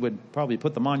think he would probably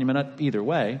put the monument up either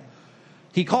way.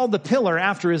 He called the pillar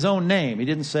after his own name. He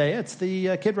didn't say it's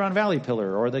the Kidron Valley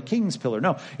pillar or the king's pillar.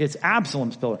 No, it's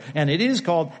Absalom's pillar. And it is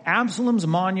called Absalom's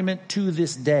monument to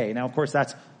this day. Now, of course,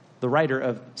 that's the writer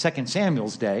of 2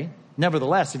 Samuel's day.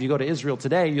 Nevertheless, if you go to Israel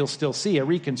today, you'll still see a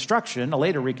reconstruction, a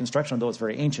later reconstruction, although it's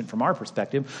very ancient from our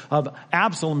perspective, of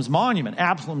Absalom's monument,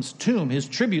 Absalom's tomb, his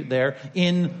tribute there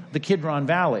in the Kidron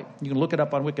Valley. You can look it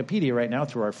up on Wikipedia right now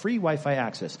through our free Wi-Fi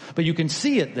access. But you can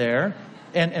see it there,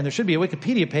 and there should be a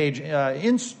Wikipedia page,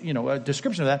 a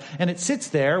description of that, and it sits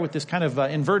there with this kind of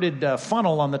inverted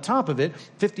funnel on the top of it,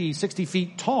 50, 60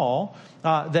 feet tall,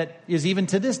 that is even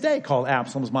to this day called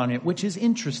Absalom's monument, which is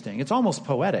interesting. It's almost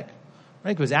poetic.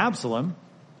 Right, because Absalom,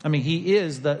 he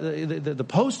is the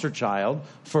poster child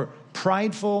for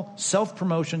prideful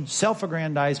self-promotion,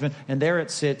 self-aggrandizement, and there it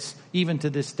sits even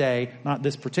to this day, not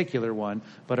this particular one,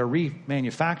 but a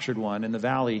remanufactured one in the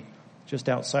valley just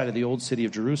outside of the old city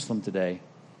of Jerusalem today,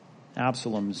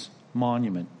 Absalom's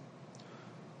monument.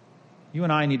 You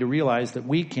and I need to realize that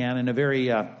we can, in a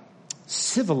very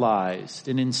civilized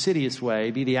and insidious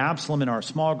way, be the Absalom in our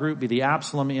small group, be the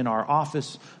Absalom in our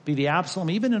office, be the Absalom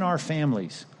even in our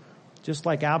families, just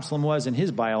like Absalom was in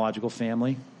his biological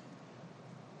family,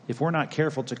 if we're not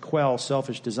careful to quell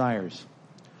selfish desires.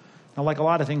 Now, like a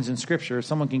lot of things in Scripture,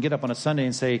 someone can get up on a Sunday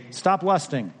and say, stop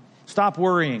lusting, stop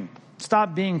worrying,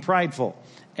 stop being prideful.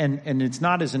 And it's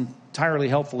not as entirely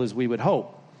helpful as we would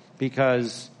hope,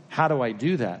 because how do I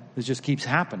do that? It just keeps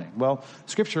happening. Well,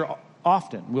 Scripture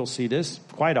often, we'll see this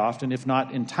quite often, if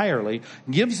not entirely,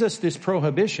 gives us this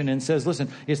prohibition and says, listen,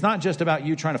 it's not just about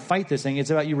you trying to fight this thing, it's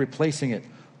about you replacing it.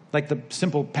 Like the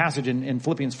simple passage in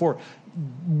Philippians 4.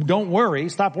 Don't worry,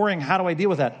 stop worrying, how do I deal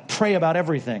with that? Pray about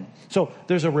everything. So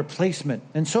there's a replacement,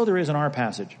 and so there is in our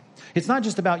passage. It's not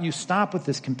just about you stop with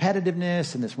this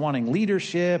competitiveness and this wanting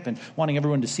leadership and wanting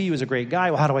everyone to see you as a great guy.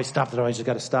 Well, how do I stop that? Oh, I just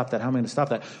got to stop that. How am I going to stop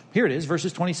that? Here it is,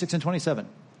 verses 26 and 27.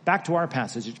 Back to our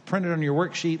passage. It's printed on your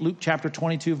worksheet, Luke chapter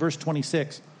 22, verse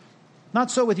 26.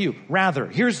 Not so with you. Rather,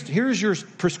 here's your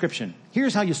prescription.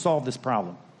 Here's how you solve this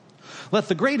problem. Let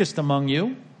the greatest among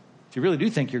you, if you really do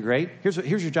think you're great, here's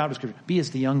your job description. Be as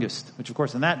the youngest, which of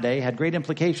course in that day had great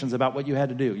implications about what you had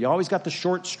to do. You always got the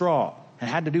short straw and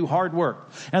had to do hard work.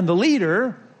 And the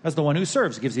leader, as the one who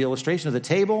serves, gives the illustration of the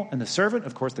table and the servant.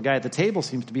 Of course, the guy at the table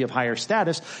seems to be of higher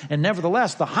status. And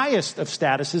nevertheless, the highest of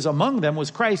statuses among them was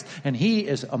Christ, and he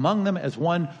is among them as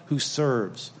one who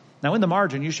serves. Now, in the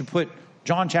margin, you should put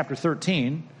John chapter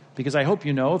 13, because I hope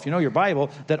you know, if you know your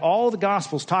Bible, that all the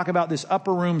Gospels talk about this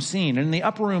upper room scene. And in the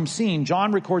upper room scene,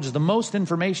 John records the most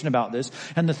information about this.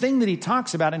 And the thing that he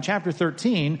talks about in chapter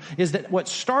 13 is that what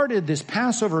started this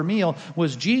Passover meal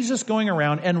was Jesus going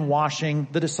around and washing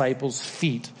the disciples'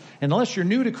 feet. And unless you're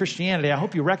new to Christianity, I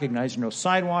hope you recognize there's no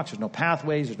sidewalks, there's no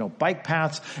pathways, there's no bike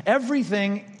paths.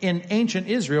 Everything in ancient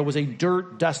Israel was a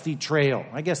dirt, dusty trail.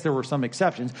 I guess there were some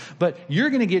exceptions, but you're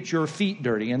going to get your feet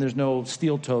dirty. And there's no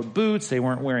steel-toed boots. They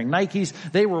weren't wearing Nikes.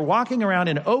 They were walking around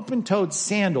in open-toed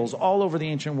sandals all over the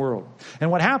ancient world. And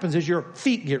what happens is your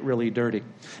feet get really dirty.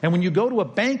 And when you go to a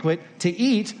banquet to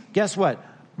eat, guess what?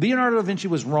 Leonardo da Vinci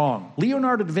was wrong.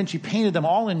 Leonardo da Vinci painted them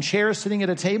all in chairs sitting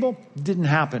at a table. Didn't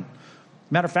happen.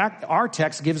 Matter of fact, our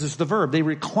text gives us the verb. They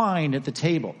reclined at the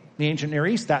table. In the ancient Near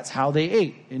East, that's how they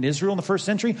ate. In Israel in the first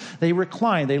century, they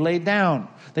reclined. They laid down.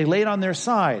 They laid on their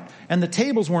side. And the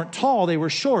tables weren't tall. They were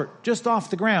short, just off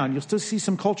the ground. You'll still see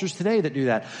some cultures today that do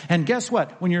that. And guess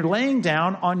what? When you're laying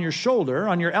down on your shoulder,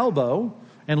 on your elbow,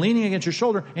 and leaning against your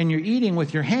shoulder, and you're eating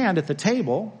with your hand at the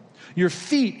table, your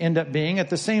feet end up being at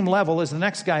the same level as the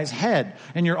next guy's head.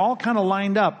 And you're all kind of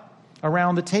lined up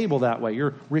around the table that way.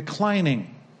 You're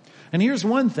reclining. And here's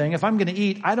one thing. If I'm going to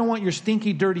eat, I don't want your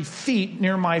stinky, dirty feet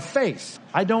near my face.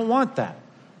 I don't want that.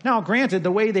 Now, granted,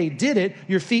 the way they did it,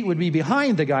 your feet would be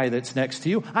behind the guy that's next to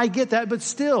you. I get that, but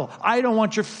still, I don't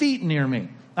want your feet near me.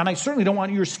 And I certainly don't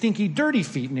want your stinky, dirty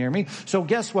feet near me. So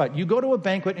guess what? You go to a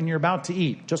banquet and you're about to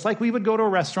eat, just like we would go to a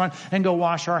restaurant and go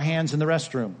wash our hands in the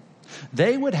restroom.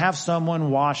 They would have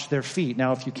someone wash their feet.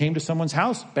 Now, if you came to someone's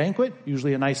house, banquet,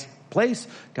 usually a nice place,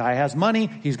 guy has money,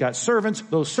 he's got servants.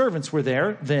 Those servants were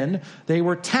there then. They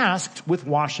were tasked with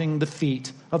washing the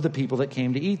feet of the people that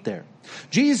came to eat there.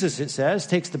 Jesus, it says,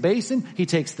 takes the basin, he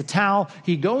takes the towel,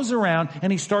 he goes around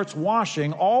and he starts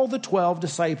washing all the 12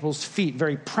 disciples' feet.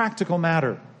 Very practical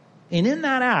matter. And in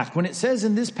that act, when it says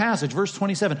in this passage, verse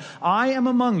 27, I am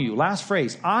among you, last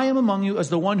phrase, I am among you as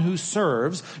the one who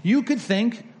serves, you could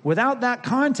think, without that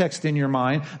context in your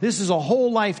mind, this is a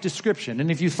whole life description. And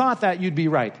if you thought that, you'd be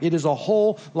right. It is a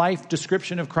whole life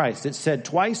description of Christ. It's said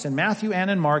twice in Matthew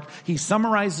and in Mark. He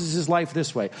summarizes his life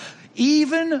this way.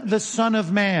 Even the Son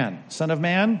of Man,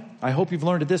 I hope you've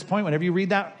learned at this point, whenever you read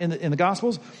that in the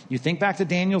Gospels, you think back to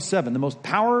Daniel 7, the most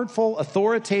powerful,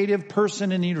 authoritative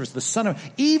person in the universe,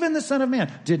 even the Son of Man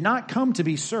did not come to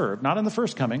be served, not in the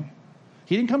first coming.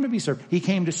 He didn't come to be served. He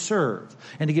came to serve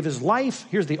and to give his life.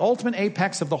 Here's the ultimate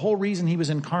apex of the whole reason he was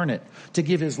incarnate, to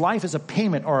give his life as a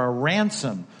payment or a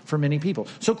ransom for many people.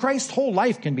 So Christ's whole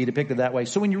life can be depicted that way.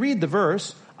 So when you read the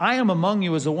verse, I am among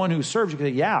you as the one who serves, you can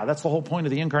say, yeah, that's the whole point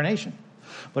of the incarnation.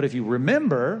 But if you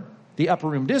remember the upper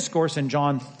room discourse in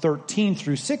John 13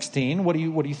 through 16, what do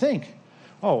you think?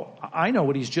 Oh, I know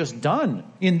what he's just done.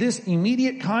 In this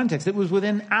immediate context, it was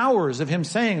within hours of him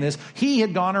saying this, he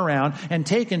had gone around and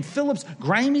taken Philip's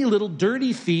grimy little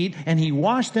dirty feet and he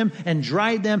washed them and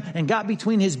dried them and got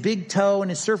between his big toe and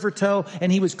his surfer toe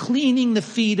and he was cleaning the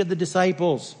feet of the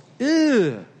disciples.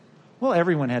 Ew. Well,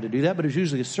 everyone had to do that, but it was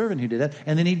usually a servant who did that.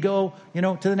 And then he'd go,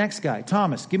 to the next guy.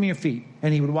 Thomas, give me your feet.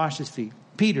 And he would wash his feet.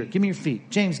 Peter, give me your feet.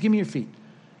 James, give me your feet.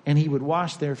 And he would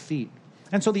wash their feet.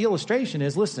 And so the illustration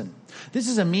is, listen, this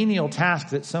is a menial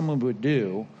task that someone would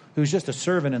do who's just a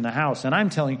servant in the house. And I'm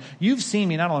telling you, you've seen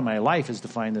me, not only my life is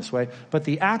defined this way, but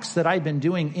the acts that I've been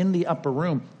doing in the upper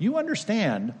room. You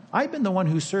understand, I've been the one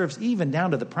who serves even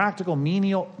down to the practical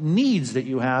menial needs that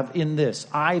you have in this.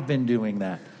 I've been doing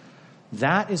that.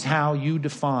 That is how you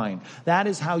define. That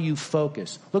is how you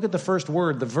focus. Look at the first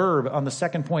word, the verb on the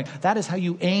second point. That is how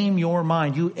you aim your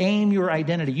mind. You aim your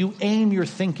identity. You aim your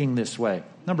thinking this way.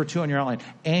 Number 2 on your outline,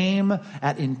 aim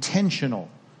at intentional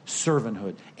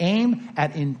servanthood. Aim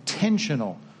at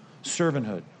intentional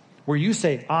servanthood. Where you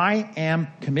say, I am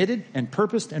committed and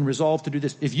purposed and resolved to do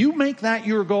this. If you make that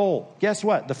your goal, guess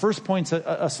what? The first point's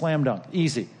a slam dunk.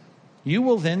 Easy. You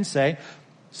will then say,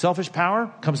 selfish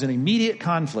power comes in immediate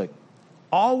conflict.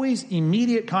 Always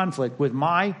immediate conflict with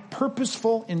my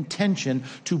purposeful intention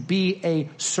to be a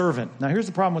servant. Now, here's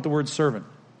the problem with the word servant.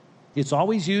 It's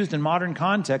always used in modern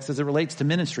context as it relates to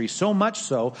ministry, so much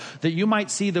so that you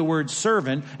might see the word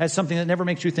servant as something that never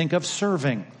makes you think of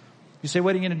serving. You say,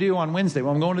 what are you going to do on Wednesday?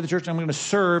 Well, I'm going to the church and I'm going to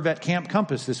serve at Camp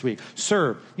Compass this week.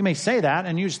 Serve. You may say that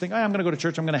and you just think, I'm going to go to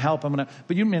church, I'm going to help,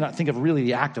 but you may not think of really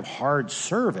the act of hard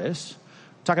service.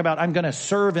 Talk about, I'm going to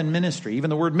serve in ministry.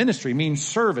 Even the word ministry means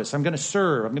service. I'm going to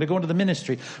serve. I'm going to go into the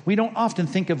ministry. We don't often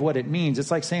think of what it means. It's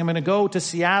like saying I'm going to go to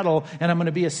Seattle and I'm going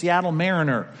to be a Seattle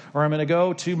Mariner. Or I'm going to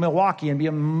go to Milwaukee and be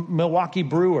a Milwaukee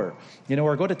Brewer.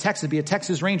 Or go to Texas, be a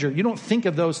Texas Ranger. You don't think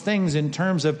of those things in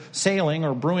terms of sailing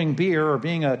or brewing beer or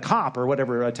being a cop or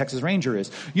whatever a Texas Ranger is.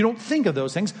 You don't think of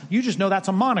those things. You just know that's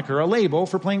a moniker, a label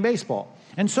for playing baseball.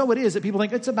 And so it is that people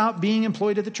think it's about being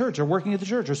employed at the church or working at the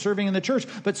church or serving in the church.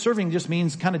 But serving just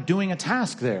means kind of doing a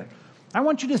task there. I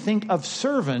want you to think of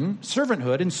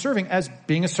servanthood and serving as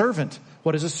being a servant.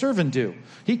 What does a servant do?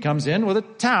 He comes in with a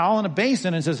towel and a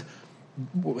basin and says,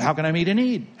 how can I meet a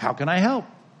need? How can I help?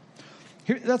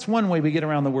 That's one way we get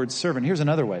around the word servant. Here's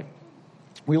another way.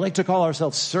 We like to call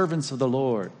ourselves servants of the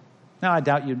Lord. Now, I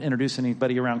doubt you'd introduce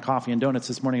anybody around coffee and donuts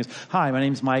this morning as, hi, my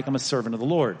name's Mike. I'm a servant of the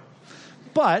Lord.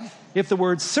 But if the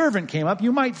word servant came up,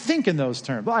 you might think in those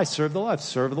terms. Well, I serve the Lord. I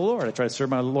serve the Lord. I try to serve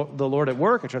the Lord at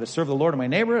work. I try to serve the Lord in my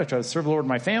neighborhood. I try to serve the Lord in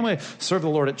my family. I serve the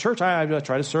Lord at church. I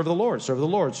try to serve the Lord. Serve the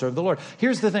Lord. Serve the Lord.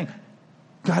 Here's the thing.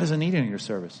 God doesn't need any of your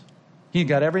service. He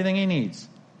got everything he needs.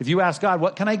 If you ask God,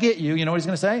 what can I get you? You know what he's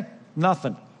going to say?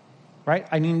 Nothing. Right?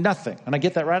 I need nothing. And I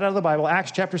get that right out of the Bible.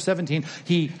 Acts chapter 17.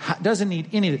 He doesn't need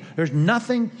anything. There's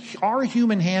nothing our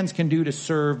human hands can do to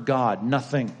serve God.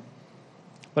 Nothing.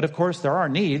 But of course, there are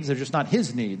needs. They're just not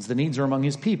his needs. The needs are among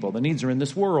his people. The needs are in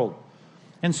this world.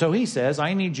 And so he says,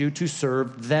 I need you to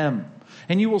serve them.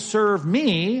 And you will serve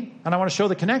me. And I want to show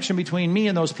the connection between me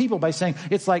and those people by saying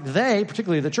it's like they,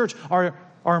 particularly the church,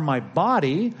 are my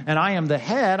body, and I am the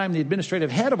head. I'm the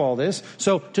administrative head of all this.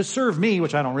 So to serve me,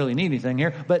 which I don't really need anything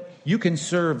here, but you can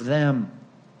serve them.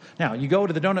 Now, you go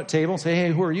to the donut table and say,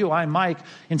 hey, who are you? I'm Mike.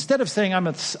 Instead of saying I'm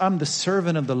the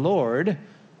servant of the Lord,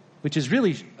 which is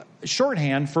really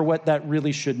shorthand for what that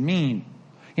really should mean.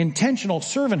 Intentional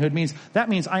servanthood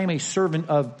means I am a servant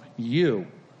of you.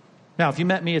 Now, if you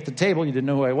met me at the table, you didn't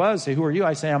know who I was, say, who are you?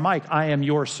 I say, I'm Mike. I am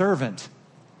your servant.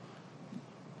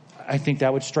 I think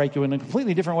that would strike you in a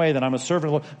completely different way than I'm a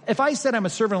servant of the Lord. If I said I'm a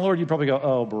servant of the Lord, you'd probably go,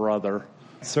 oh, brother.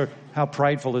 Sir, how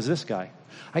prideful is this guy?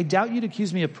 I doubt you'd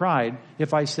accuse me of pride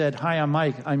if I said, hi, I'm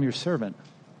Mike, I'm your servant.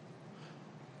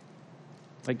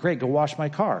 Like, great, go wash my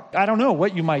car. I don't know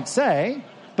what you might say,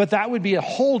 but that would be a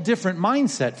whole different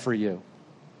mindset for you.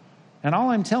 And all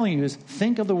I'm telling you is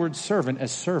think of the word servant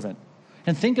as servant.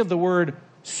 And think of the word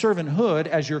servanthood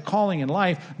as your calling in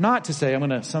life, not to say I'm going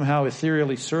to somehow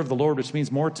ethereally serve the Lord, which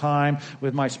means more time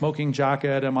with my smoking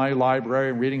jacket and my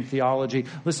library and reading theology.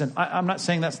 Listen, I'm not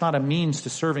saying that's not a means to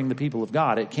serving the people of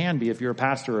God. It can be if you're a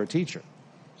pastor or a teacher.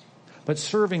 But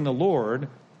serving the Lord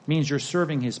means you're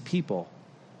serving his people.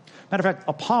 Matter of fact,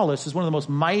 Apollos is one of the most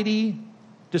mighty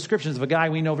descriptions of a guy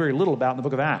we know very little about in the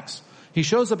book of Acts. He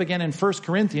shows up again in 1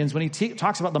 Corinthians when he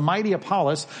talks about the mighty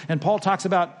Apollos, and Paul talks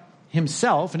about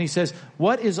himself, and he says,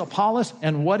 what is Apollos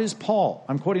and what is Paul?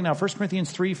 I'm quoting now 1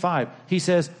 Corinthians 3:5. He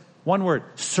says, one word,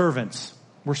 servants.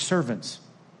 We're servants.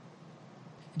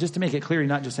 Just to make it clear, he's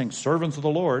not just saying servants of the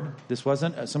Lord. This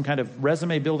wasn't some kind of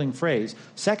resume building phrase.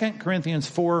 2 Corinthians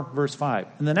 4 verse 5.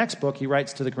 In the next book he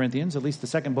writes to the Corinthians, at least the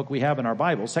second book we have in our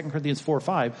Bible, 2 Corinthians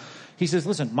 4:5. He says,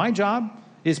 listen, my job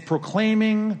is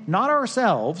proclaiming not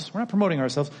ourselves. We're not promoting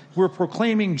ourselves. We're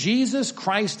proclaiming Jesus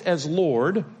Christ as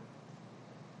Lord.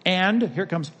 And here it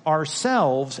comes,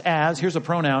 ourselves as, here's a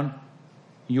pronoun,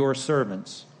 your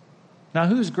servants. Now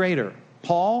who's greater,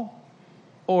 Paul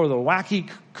or the wacky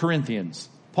Corinthians?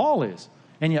 Paul is.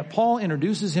 And yet Paul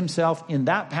introduces himself in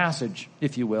that passage,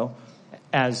 if you will,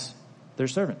 as their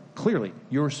servant. Clearly,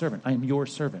 your servant. I am your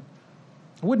servant.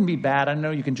 It wouldn't be bad. I know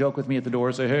you can joke with me at the door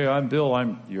and say, hey, I'm Bill,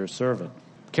 I'm your servant.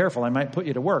 Careful, I might put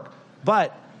you to work.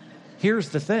 But here's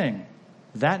the thing.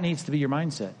 That needs to be your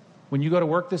mindset. When you go to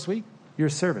work this week, you're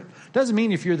a servant. Doesn't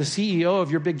mean if you're the CEO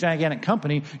of your big gigantic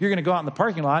company, you're going to go out in the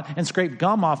parking lot and scrape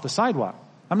gum off the sidewalk.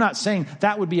 I'm not saying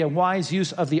that would be a wise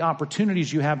use of the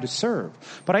opportunities you have to serve.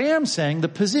 But I am saying the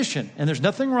position, and there's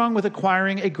nothing wrong with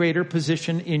acquiring a greater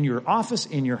position in your office,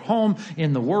 in your home,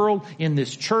 in the world, in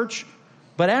this church.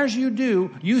 But as you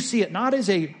do, you see it not as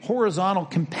a horizontal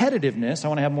competitiveness. I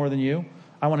want to have more than you.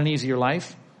 I want an easier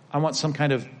life. I want some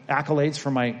kind of accolades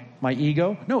for my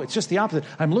ego. No, it's just the opposite.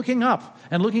 I'm looking up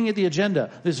and looking at the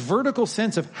agenda. This vertical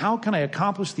sense of how can I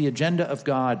accomplish the agenda of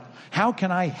God? How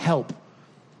can I help?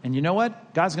 And you know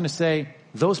what? God's going to say,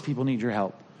 those people need your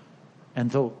help. And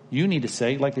though you need to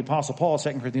say, like the Apostle Paul,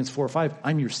 2 Corinthians 4:5,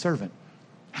 I'm your servant.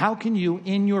 How can you,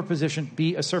 in your position,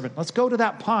 be a servant? Let's go to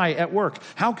that pie at work.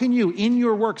 How can you, in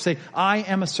your work, say, I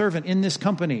am a servant in this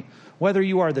company? Whether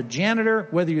you are the janitor,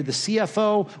 whether you're the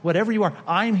CFO, whatever you are,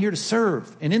 I'm here to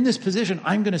serve. And in this position,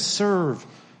 I'm going to serve.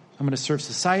 I'm going to serve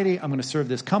society. I'm going to serve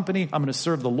this company. I'm going to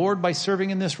serve the Lord by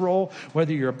serving in this role.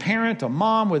 Whether you're a parent, a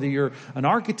mom, whether you're an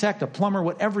architect, a plumber,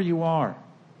 whatever you are,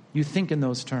 you think in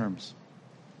those terms.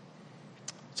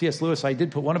 C.S. Lewis, I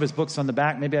did put one of his books on the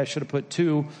back. Maybe I should have put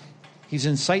two. He's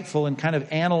insightful in kind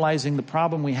of analyzing the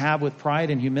problem we have with pride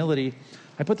and humility.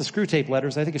 I put the Screw Tape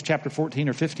Letters, I think it's chapter 14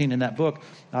 or 15 in that book,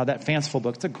 that fanciful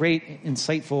book. It's a great,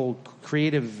 insightful,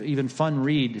 creative, even fun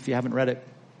read if you haven't read it.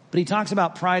 But he talks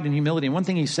about pride and humility. And one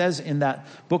thing he says in that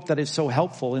book that is so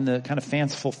helpful in the kind of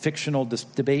fanciful, fictional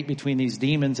debate between these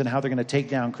demons and how they're going to take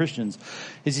down Christians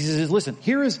is he says, listen,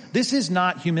 this is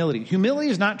not humility. Humility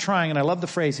is not trying, and I love the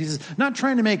phrase, he says, not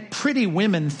trying to make pretty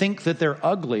women think that they're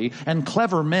ugly and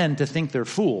clever men to think they're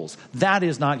fools. That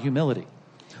is not humility.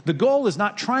 The goal is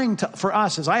not trying to, for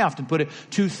us, as I often put it,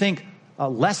 to think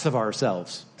less of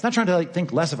ourselves. It's not trying to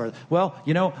think less of ourselves. Well,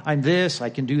 I'm this, I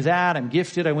can do that, I'm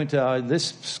gifted, I went to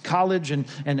this college and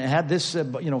had this,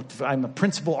 I'm a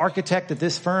principal architect at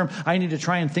this firm. I need to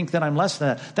try and think that I'm less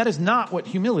than that. That is not what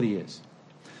humility is.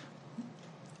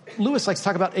 Lewis likes to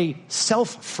talk about a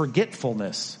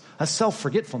self-forgetfulness.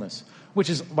 which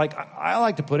is like, I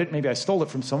like to put it, maybe I stole it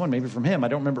from someone, maybe from him. I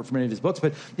don't remember it from any of his books,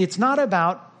 but it's not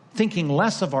about thinking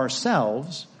less of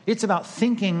ourselves. It's about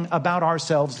thinking about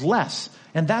ourselves less.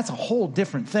 And that's a whole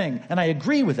different thing. And I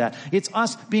agree with that. It's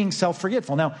us being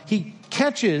self-forgetful. Now, he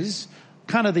catches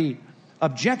kind of the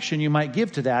objection you might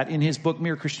give to that in his book,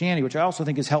 Mere Christianity, which I also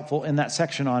think is helpful in that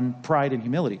section on pride and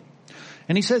humility.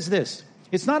 And he says this: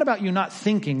 it's not about you not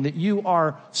thinking that you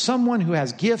are someone who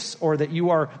has gifts or that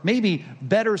you are maybe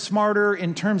better, smarter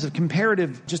in terms of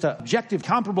comparative, just an objective,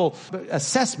 comparable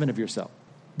assessment of yourself.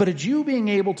 But it's you being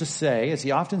able to say, as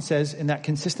he often says in that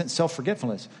consistent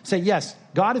self-forgetfulness, say, yes,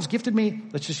 God has gifted me.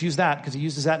 Let's just use that because he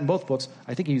uses that in both books.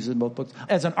 I think he uses it in both books.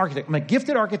 As an architect, I'm a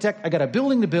gifted architect. I got a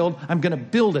building to build. I'm going to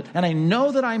build it. And I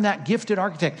know that I'm that gifted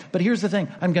architect. But here's the thing.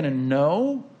 I'm going to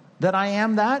know that I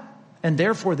am that. And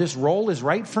therefore this role is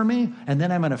right for me. And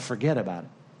then I'm going to forget about it.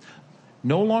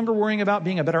 No longer worrying about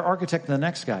being a better architect than the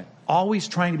next guy. Always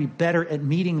trying to be better at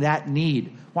meeting that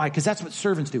need. Why? Because that's what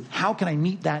servants do. How can I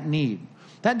meet that need?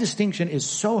 That distinction is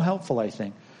so helpful, I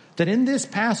think, that in this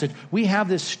passage, we have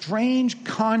this strange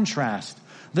contrast.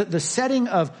 The setting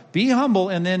of be humble,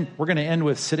 and then we're going to end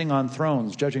with sitting on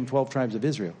thrones, judging 12 tribes of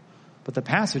Israel. But the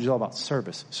passage is all about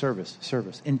service, service,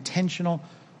 service, intentional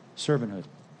servanthood.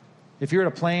 If you're at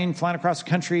a plane flying across the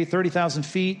country, 30,000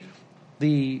 feet,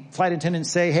 the flight attendants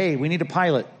say, hey, we need a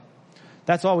pilot.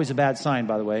 That's always a bad sign,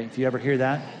 by the way, if you ever hear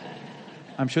that.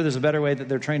 I'm sure there's a better way that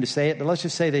they're trained to say it, but let's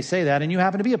just say they say that, and you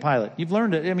happen to be a pilot. You've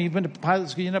learned it. I mean, you've been to pilot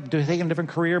school, you end up taking a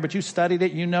different career, but you studied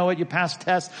it, you know it, you passed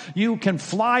tests. You can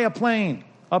fly a plane,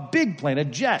 a big plane, a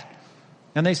jet.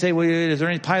 And they say, well, is there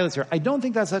any pilots here? I don't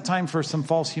think that's that time for some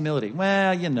false humility.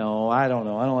 Well, I don't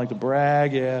know. I don't like to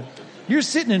brag, yeah. You're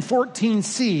sitting in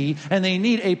 14C, and they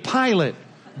need a pilot.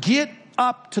 Get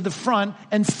up to the front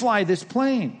and fly this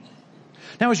plane.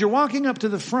 Now, as you're walking up to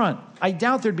the front, I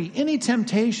doubt there'd be any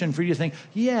temptation for you to think,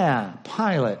 yeah,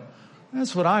 pilot,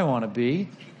 that's what I want to be.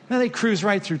 Now, they cruise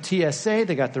right through TSA.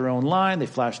 They got their own line. They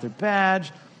flash their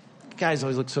badge. Guys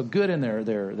always look so good in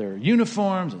their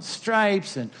uniforms and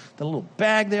stripes and the little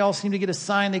bag they all seem to get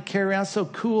assigned. They carry around so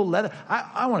cool. Leather.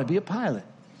 I want to be a pilot.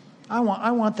 I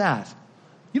want that.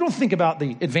 You don't think about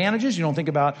the advantages. You don't think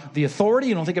about the authority.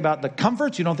 You don't think about the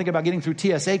comforts. You don't think about getting through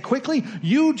TSA quickly.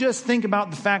 You just think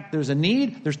about the fact there's a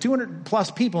need. There's 200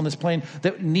 plus people in this plane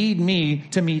that need me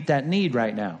to meet that need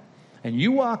right now. And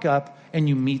you walk up and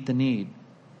you meet the need.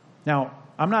 Now,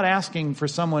 I'm not asking for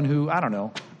someone who, I don't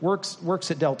know,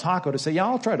 works at Del Taco to say, yeah,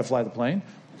 I'll try to fly the plane.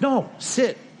 No,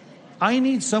 sit. I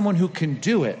need someone who can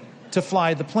do it to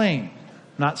fly the plane.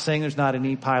 I'm not saying there's not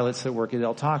any pilots that work at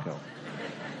Del Taco.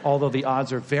 Although the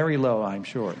odds are very low, I'm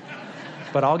sure.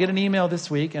 But I'll get an email this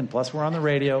week, and plus we're on the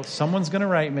radio. Someone's going to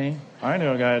write me. I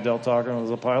knew a guy at Del Taco who was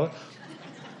a pilot.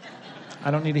 I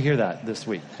don't need to hear that this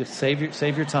week. Just save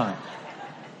your time.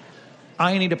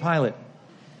 I need a pilot.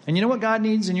 And you know what God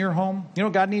needs in your home? You know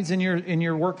what God needs in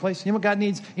your workplace? You know what God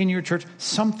needs in your church?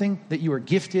 Something that you are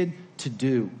gifted to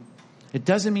do. It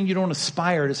doesn't mean you don't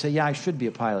aspire to say, yeah, I should be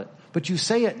a pilot. But you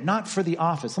say it not for the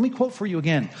office. Let me quote for you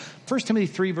again. 1 Timothy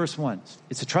 3, verse 1.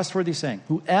 It's a trustworthy saying.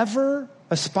 Whoever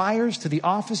aspires to the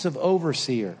office of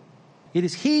overseer, it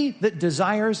is he that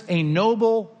desires a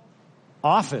noble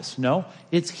office. No,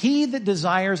 it's he that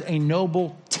desires a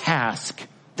noble task.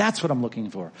 That's what I'm looking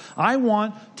for. I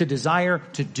want to desire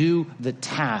to do the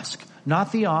task.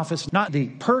 Not the office, not the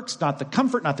perks, not the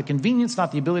comfort, not the convenience,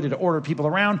 not the ability to order people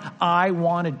around. I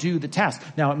want to do the task.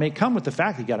 Now, it may come with the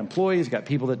fact that you got employees, you got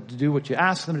people that do what you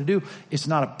ask them to do. It's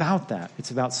not about that. It's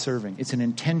about serving. It's an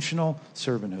intentional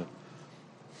servanthood.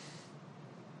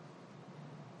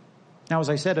 Now, as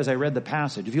I said, as I read the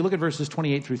passage, if you look at verses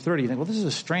 28 through 30, you think, well, this is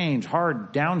a strange,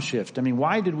 hard downshift. I mean,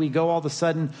 why did we go all of a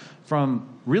sudden from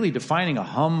really defining a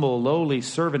humble, lowly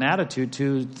servant attitude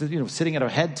to sitting at a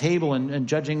head table and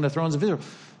judging the thrones of Israel?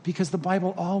 Because the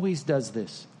Bible always does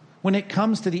this. When it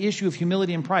comes to the issue of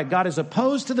humility and pride, God is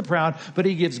opposed to the proud, but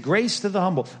he gives grace to the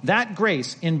humble. That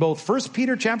grace in both 1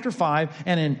 Peter chapter 5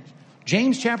 and in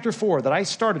James chapter 4 that I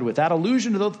started with, that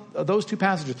allusion to those two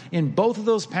passages, in both of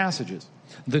those passages,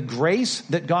 the grace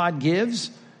that God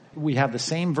gives, we have the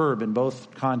same verb in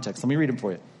both contexts. Let me read them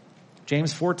for you.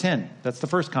 James 4:10, that's the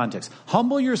first context.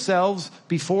 Humble yourselves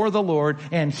before the Lord,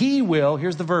 and he will,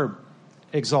 here's the verb,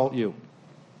 exalt you.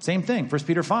 Same thing, 1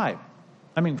 Peter 5.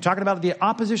 I mean, we're talking about the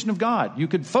opposition of God. You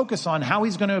could focus on how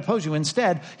he's going to oppose you.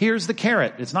 Instead, here's the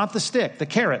carrot. It's not the stick, the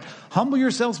carrot. Humble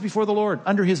yourselves before the Lord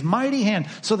under his mighty hand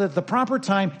so that at the proper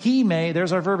time he may,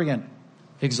 there's our verb again,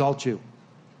 exalt you.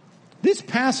 This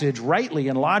passage rightly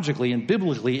and logically and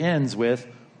biblically ends with,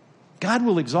 God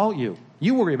will exalt you.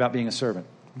 You worry about being a servant.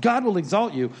 God will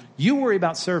exalt you. You worry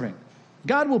about serving.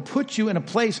 God will put you in a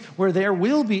place where there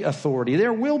will be authority,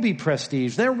 there will be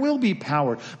prestige, there will be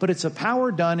power, but it's a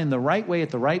power done in the right way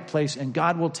at the right place, and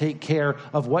God will take care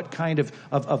of what kind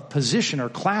of position or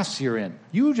class you're in.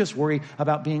 You just worry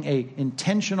about being an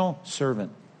intentional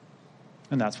servant.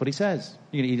 And that's what he says.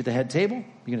 You're going to eat at the head table,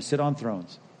 you're going to sit on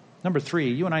thrones. Number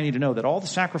 3, you and I need to know that all the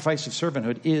sacrifice of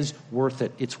servanthood is worth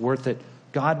it. It's worth it.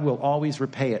 God will always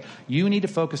repay it. You need to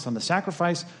focus on the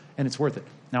sacrifice, and it's worth it.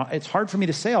 Now, it's hard for me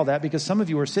to say all that because some of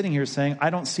you are sitting here saying,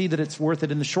 I don't see that it's worth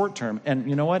it in the short term. And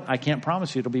you know what? I can't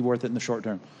promise you it'll be worth it in the short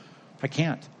term. I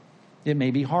can't. It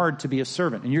may be hard to be a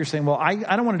servant. And you're saying, well, I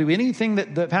don't want to do anything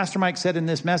that Pastor Mike said in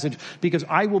this message because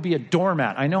I will be a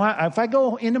doormat. I know if I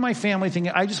go into my family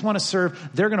thinking I just want to serve,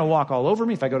 they're going to walk all over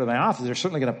me. If I go to my office, they're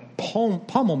certainly going to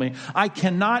pummel me. I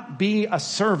cannot be a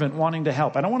servant wanting to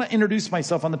help. I don't want to introduce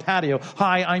myself on the patio.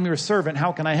 Hi, I'm your servant.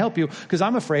 How can I help you? Because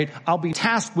I'm afraid I'll be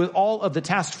tasked with all of the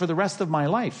tasks for the rest of my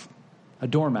life. A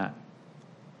doormat.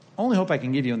 Only hope I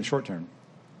can give you in the short term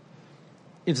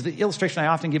is the illustration I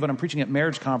often give when I'm preaching at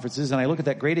marriage conferences, and I look at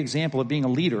that great example of being a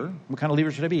leader. What kind of leader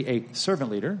should I be? A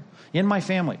servant leader in my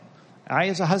family. I,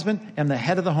 as a husband, am the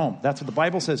head of the home. That's what the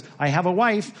Bible says. I have a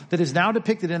wife that is now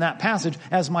depicted in that passage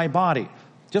as my body.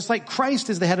 Just like Christ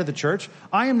is the head of the church,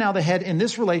 I am now the head in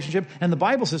this relationship, and the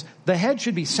Bible says the head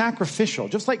should be sacrificial.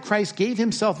 Just like Christ gave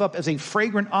himself up as a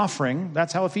fragrant offering,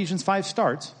 that's how Ephesians 5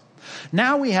 starts.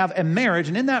 Now we have a marriage,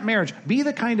 and in that marriage, be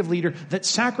the kind of leader that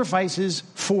sacrifices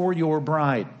for your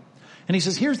bride. And he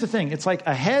says, here's the thing. It's like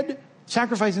a head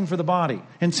sacrificing for the body.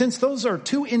 And since those are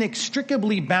two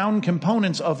inextricably bound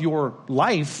components of your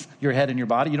life, your head and your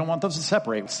body, you don't want those to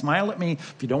separate. Smile at me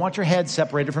if you don't want your head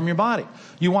separated from your body.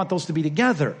 You want those to be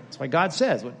together. That's why God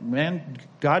says, man,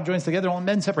 God joins together, all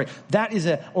men separate. That is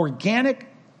an organic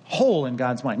whole in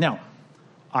God's mind. Now,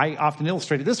 I often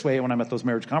illustrate it this way when I'm at those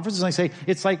marriage conferences. I say,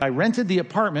 it's like I rented the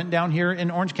apartment down here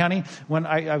in Orange County when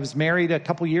I was married a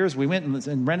couple years. We went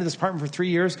and rented this apartment for 3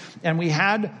 years. And we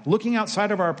had, looking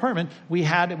outside of our apartment,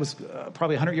 it was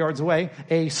probably 100 yards away,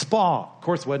 a spa. Of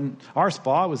course, it wasn't our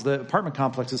spa. It was the apartment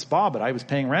complex's spa, but I was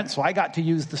paying rent, so I got to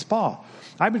use the spa.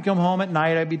 I would come home at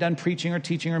night. I'd be done preaching or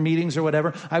teaching or meetings or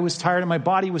whatever. I was tired and my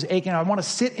body was aching. I want to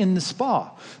sit in the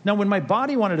spa. Now, when my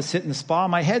body wanted to sit in the spa,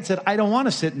 my head said, I don't want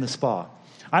to sit in the spa.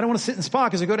 I don't want to sit in the spa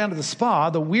because I go down to the spa.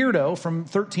 The weirdo from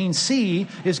 13C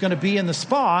is going to be in the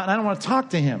spa, and I don't want to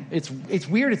talk to him. It's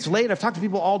weird. It's late. I've talked to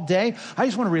people all day. I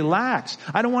just want to relax.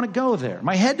 I don't want to go there.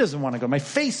 My head doesn't want to go. My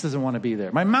face doesn't want to be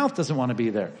there. My mouth doesn't want to be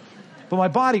there. But my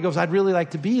body goes, I'd really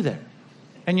like to be there.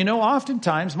 And you know,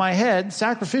 oftentimes my head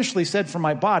sacrificially said for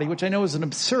my body, which I know is an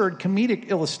absurd comedic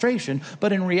illustration,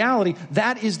 but in reality,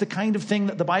 that is the kind of thing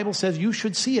that the Bible says you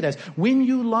should see it as. When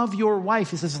you love your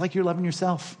wife, it says it's like you're loving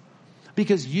yourself.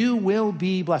 Because you will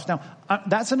be blessed. Now,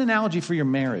 that's an analogy for your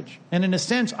marriage. And in a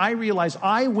sense, I realize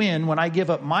I win when I give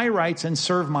up my rights and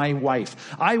serve my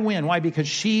wife. I win. Why?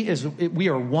 Because we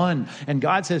are one. And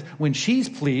God says, when she's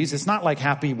pleased, it's not like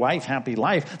happy wife, happy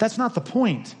life. That's not the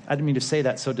point. I didn't mean to say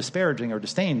that so disparaging or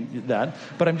disdain that.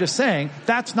 But I'm just saying,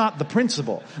 that's not the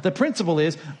principle. The principle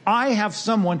is, I have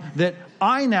someone that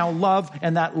I now love,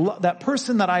 and that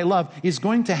person that I love is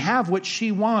going to have what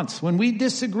she wants. When we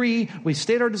disagree, we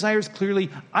state our desires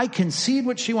clearly. I concede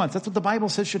what she wants. That's what the Bible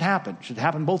says should happen. It should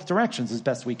happen both directions as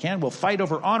best we can. We'll fight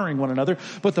over honoring one another.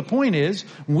 But the point is,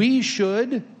 we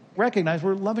should recognize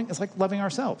we're loving. It's like loving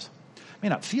ourselves. It may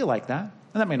not feel like that,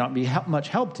 and that may not be much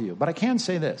help to you. But I can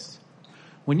say this.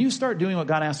 When you start doing what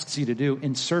God asks you to do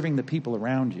in serving the people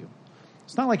around you,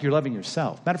 it's not like you're loving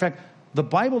yourself. Matter of fact, the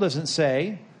Bible doesn't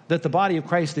say that the body of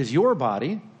Christ is your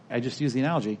body. I just use the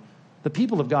analogy. The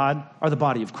people of God are the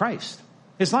body of Christ.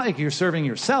 It's not like you're serving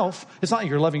yourself. It's not like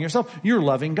you're loving yourself. You're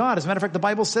loving God. As a matter of fact, the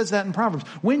Bible says that in Proverbs.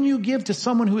 When you give to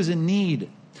someone who is in need,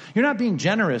 you're not being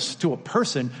generous to a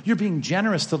person. You're being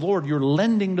generous to the Lord. You're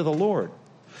lending to the Lord.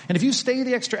 And if you stay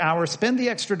the extra hour, spend the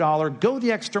extra dollar, go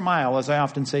the extra mile, as I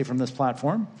often say from this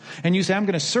platform, and you say, I'm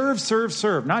going to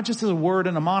serve, not just as a word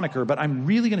and a moniker, but I'm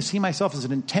really going to see myself as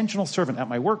an intentional servant at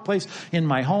my workplace, in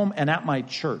my home, and at my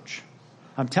church.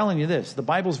 I'm telling you this, the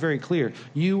Bible's very clear.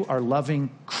 You are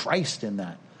loving Christ in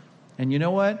that. And you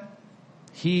know what?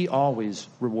 He always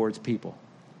rewards people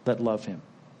that love him.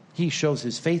 He shows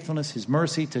his faithfulness, his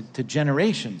mercy to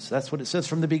generations. That's what it says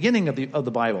from the beginning of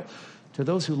the Bible, to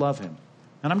those who love him.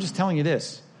 And I'm just telling you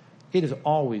this, it is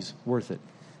always worth it.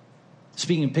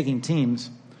 Speaking of picking teams,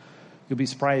 you'll be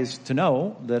surprised to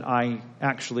know that I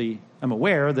actually am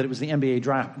aware that it was the NBA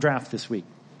draft this week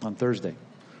on Thursday.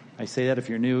 I say that if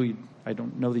you're new, I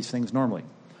don't know these things normally.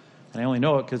 And I only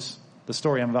know it because the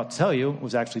story I'm about to tell you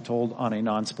was actually told on a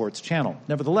non-sports channel.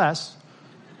 Nevertheless,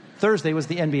 Thursday was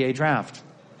the NBA draft.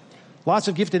 lots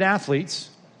of gifted athletes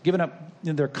giving up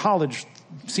in their college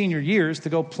senior years to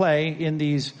go play in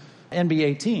these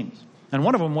NBA teams. And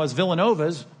one of them was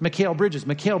Villanova's Mikal Bridges.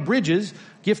 Mikal Bridges,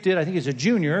 gifted, I think as a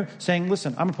junior, saying,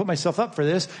 listen, I'm going to put myself up for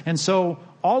this. And so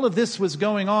all of this was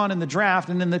going on in the draft.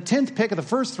 And in the 10th pick of the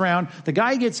first round, the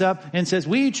guy gets up and says,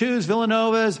 we choose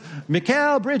Villanova's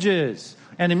Mikal Bridges.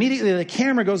 And immediately the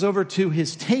camera goes over to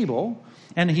his table.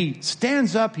 And he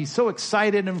stands up. He's so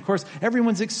excited. And, of course,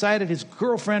 everyone's excited. His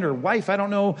girlfriend or wife, I don't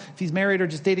know if he's married or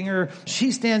just dating her,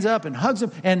 she stands up and hugs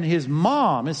him. And his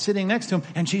mom is sitting next to him.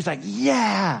 And she's like,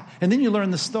 yeah. And then you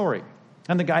learn the story.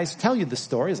 And the guys tell you the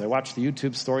story as I watch the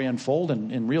YouTube story unfold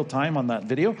in real time on that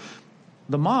video.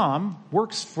 The mom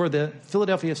works for the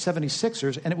Philadelphia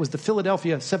 76ers, and it was the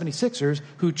Philadelphia 76ers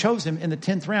who chose him in the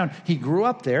 10th round. He grew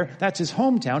up there. That's his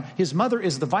hometown. His mother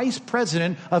is the vice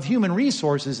president of human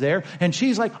resources there, and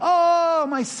she's like, oh,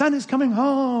 my son is coming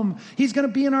home. He's going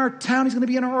to be in our town. He's going to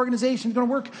be in our organization. He's going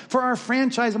to work for our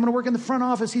franchise. I'm going to work in the front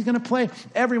office. He's going to play.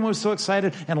 Everyone was so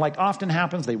excited, and like often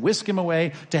happens, they whisk him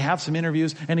away to have some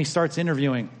interviews, and he starts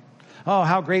interviewing. Oh,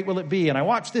 how great will it be? And I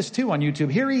watched this too on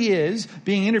YouTube. Here he is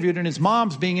being interviewed and his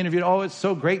mom's being interviewed. Oh, it's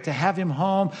so great to have him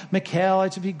home. Mikal,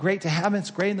 it should be great to have him.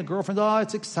 It's great. And the girlfriend, oh,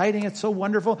 it's exciting. It's so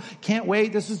wonderful. Can't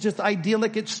wait. This is just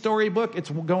idyllic. It's storybook. It's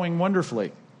going wonderfully.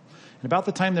 And about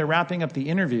the time they're wrapping up the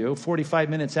interview, 45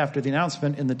 minutes after the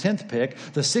announcement in the 10th pick,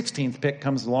 the 16th pick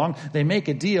comes along. They make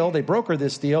a deal. They broker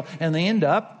this deal and they end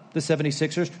up, the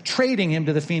 76ers, trading him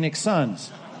to the Phoenix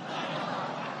Suns.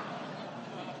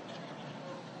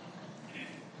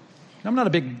 I'm not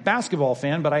a big basketball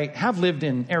fan, but I have lived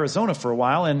in Arizona for a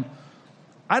while, and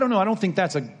I don't know, I don't think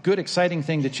that's a good, exciting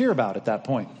thing to cheer about at that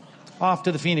point. Off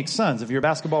to the Phoenix Suns. If you're a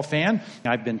basketball fan,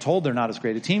 I've been told they're not as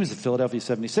great a team as the Philadelphia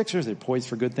 76ers. They're poised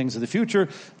for good things in the future.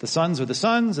 The Suns are the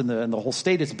Suns, and the whole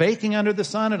state is baking under the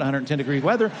sun at 110-degree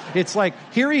weather. It's like,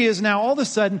 here he is now all of a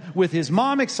sudden with his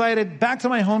mom excited, back to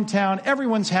my hometown,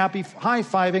 everyone's happy,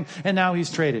 high-fiving, and now he's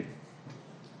traded.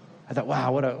 I thought,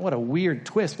 wow, what a weird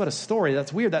twist. What a story.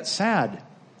 That's weird. That's sad.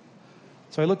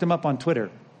 So I looked him up on Twitter.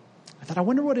 I thought, I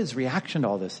wonder what his reaction to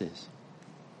all this is.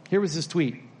 Here was his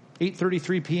tweet,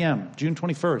 8:33 p.m., June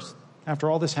 21st,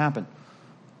 after all this happened.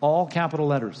 All capital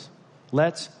letters.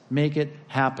 Let's make it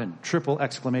happen. Triple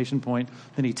exclamation point.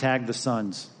 Then he tagged the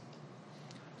Suns.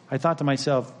 I thought to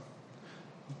myself,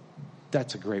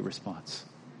 that's a great response.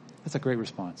 That's a great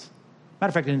response. Matter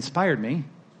of fact, it inspired me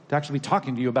to actually be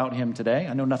talking to you about him today.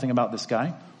 I know nothing about this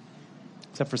guy,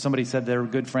 except for somebody said they were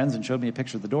good friends and showed me a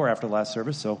picture of the door after the last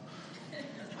service. So,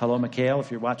 hello, Mikal,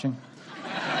 if you're watching.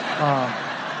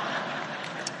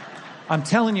 I'm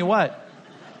telling you what,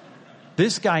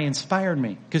 this guy inspired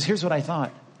me, because here's what I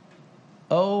thought.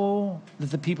 Oh, that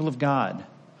the people of God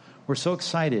were so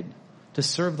excited to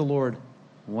serve the Lord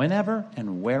whenever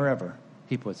and wherever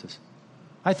he puts us.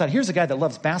 I thought, here's a guy that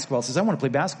loves basketball, says, I want to play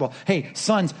basketball. Hey,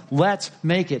 Suns, let's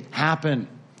make it happen.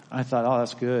 I thought, oh,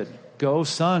 that's good. Go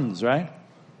Suns, right?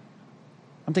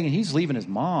 I'm thinking he's leaving his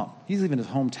mom. He's leaving his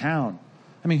hometown.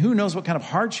 I mean, who knows what kind of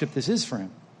hardship this is for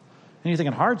him? And you're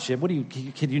thinking, hardship? What do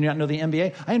you not know the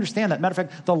NBA? I understand that. Matter of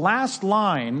fact, the last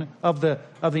line of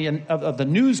the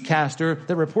newscaster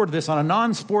that reported this on a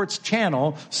non-sports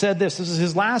channel said this. This is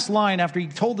his last line after he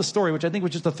told the story, which I think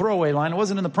was just a throwaway line. It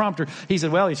wasn't in the prompter. He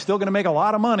said, well, he's still going to make a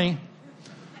lot of money.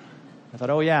 I thought,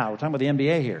 oh yeah, we're talking about the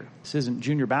NBA here. This isn't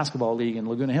junior basketball league in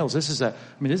Laguna Hills. This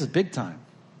is big time.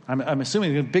 I'm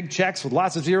assuming big checks with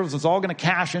lots of zeros. It's all going to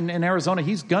cash in Arizona.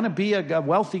 He's going to be a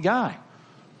wealthy guy.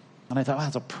 And I thought, wow,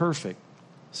 that's a perfect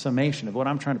summation of what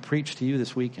I'm trying to preach to you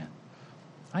this weekend.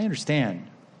 I understand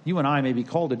you and I may be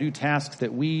called to do tasks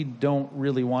that we don't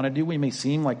really want to do. We may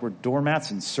seem like we're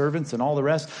doormats and servants and all the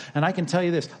rest. And I can tell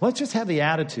you this, let's just have the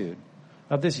attitude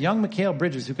of this young Mikal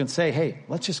Bridges who can say, hey,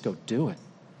 let's just go do it.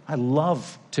 I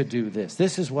love to do this.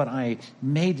 This is what I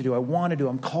made to do. I want to do.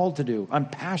 I'm called to do. I'm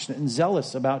passionate and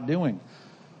zealous about doing.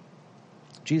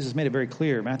 Jesus made it very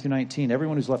clear, Matthew 19,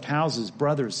 everyone who's left houses,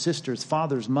 brothers, sisters,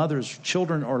 fathers, mothers,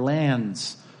 children, or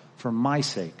lands for my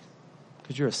sake,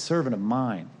 because you're a servant of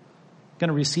mine, going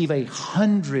to receive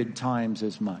 100 times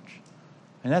as much.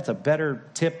 And that's a better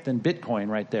tip than Bitcoin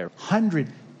right there.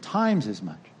 100 times as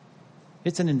much.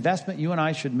 It's an investment you and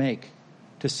I should make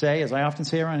to say, as I often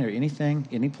say around here, anything,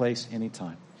 any place,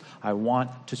 anytime. I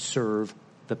want to serve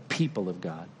the people of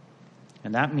God.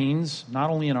 And that means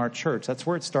not only in our church, that's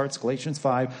where it starts, Galatians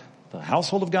 5, the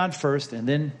household of God first, and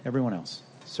then everyone else.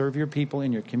 Serve your people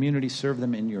in your community, serve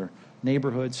them in your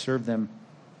neighborhood, serve them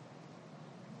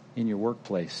in your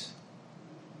workplace.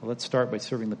 Well, let's start by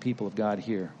serving the people of God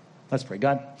here. Let's pray.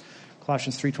 God,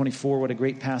 Colossians 3:24, what a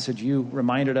great passage. You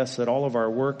reminded us that all of our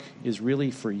work is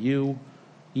really for you.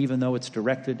 even though it's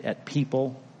directed at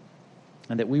people,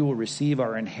 and that we will receive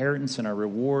our inheritance and our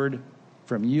reward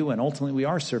from you, and ultimately we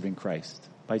are serving Christ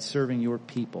by serving your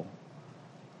people.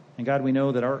 And God, we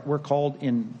know that we're called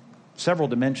in several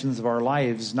dimensions of our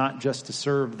lives, not just to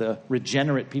serve the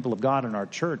regenerate people of God in our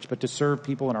church, but to serve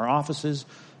people in our offices,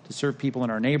 to serve people in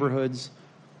our neighborhoods,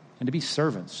 and to be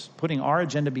servants, putting our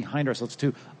agenda behind ourselves,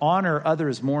 to honor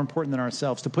others more important than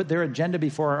ourselves, to put their agenda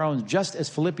before our own, just as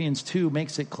Philippians 2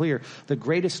 makes it clear, the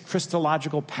greatest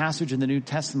Christological passage in the New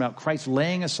Testament about Christ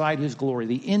laying aside his glory,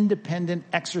 the independent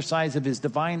exercise of his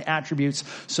divine attributes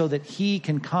so that he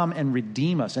can come and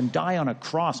redeem us and die on a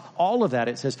cross. All of that,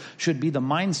 it says, should be the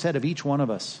mindset of each one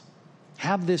of us.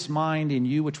 Have this mind in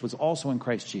you, which was also in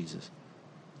Christ Jesus.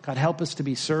 God, help us to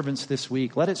be servants this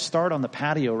week. Let it start on the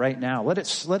patio right now. Let it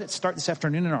start this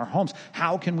afternoon in our homes.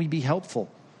 How can we be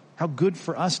helpful? How good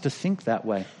for us to think that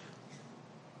way.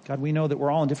 God, we know that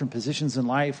we're all in different positions in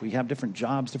life. We have different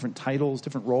jobs, different titles,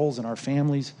 different roles in our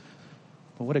families.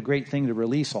 But what a great thing to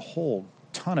release a whole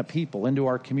ton of people into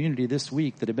our community this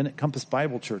week that have been at Compass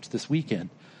Bible Church this weekend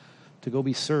to go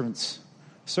be servants.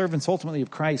 Servants ultimately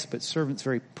of Christ, but servants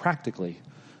very practically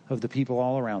of the people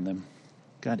all around them.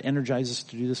 God, energize us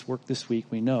to do this work this week.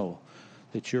 We know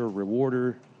that you're a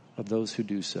rewarder of those who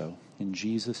do so. In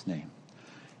Jesus' name,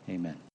 amen.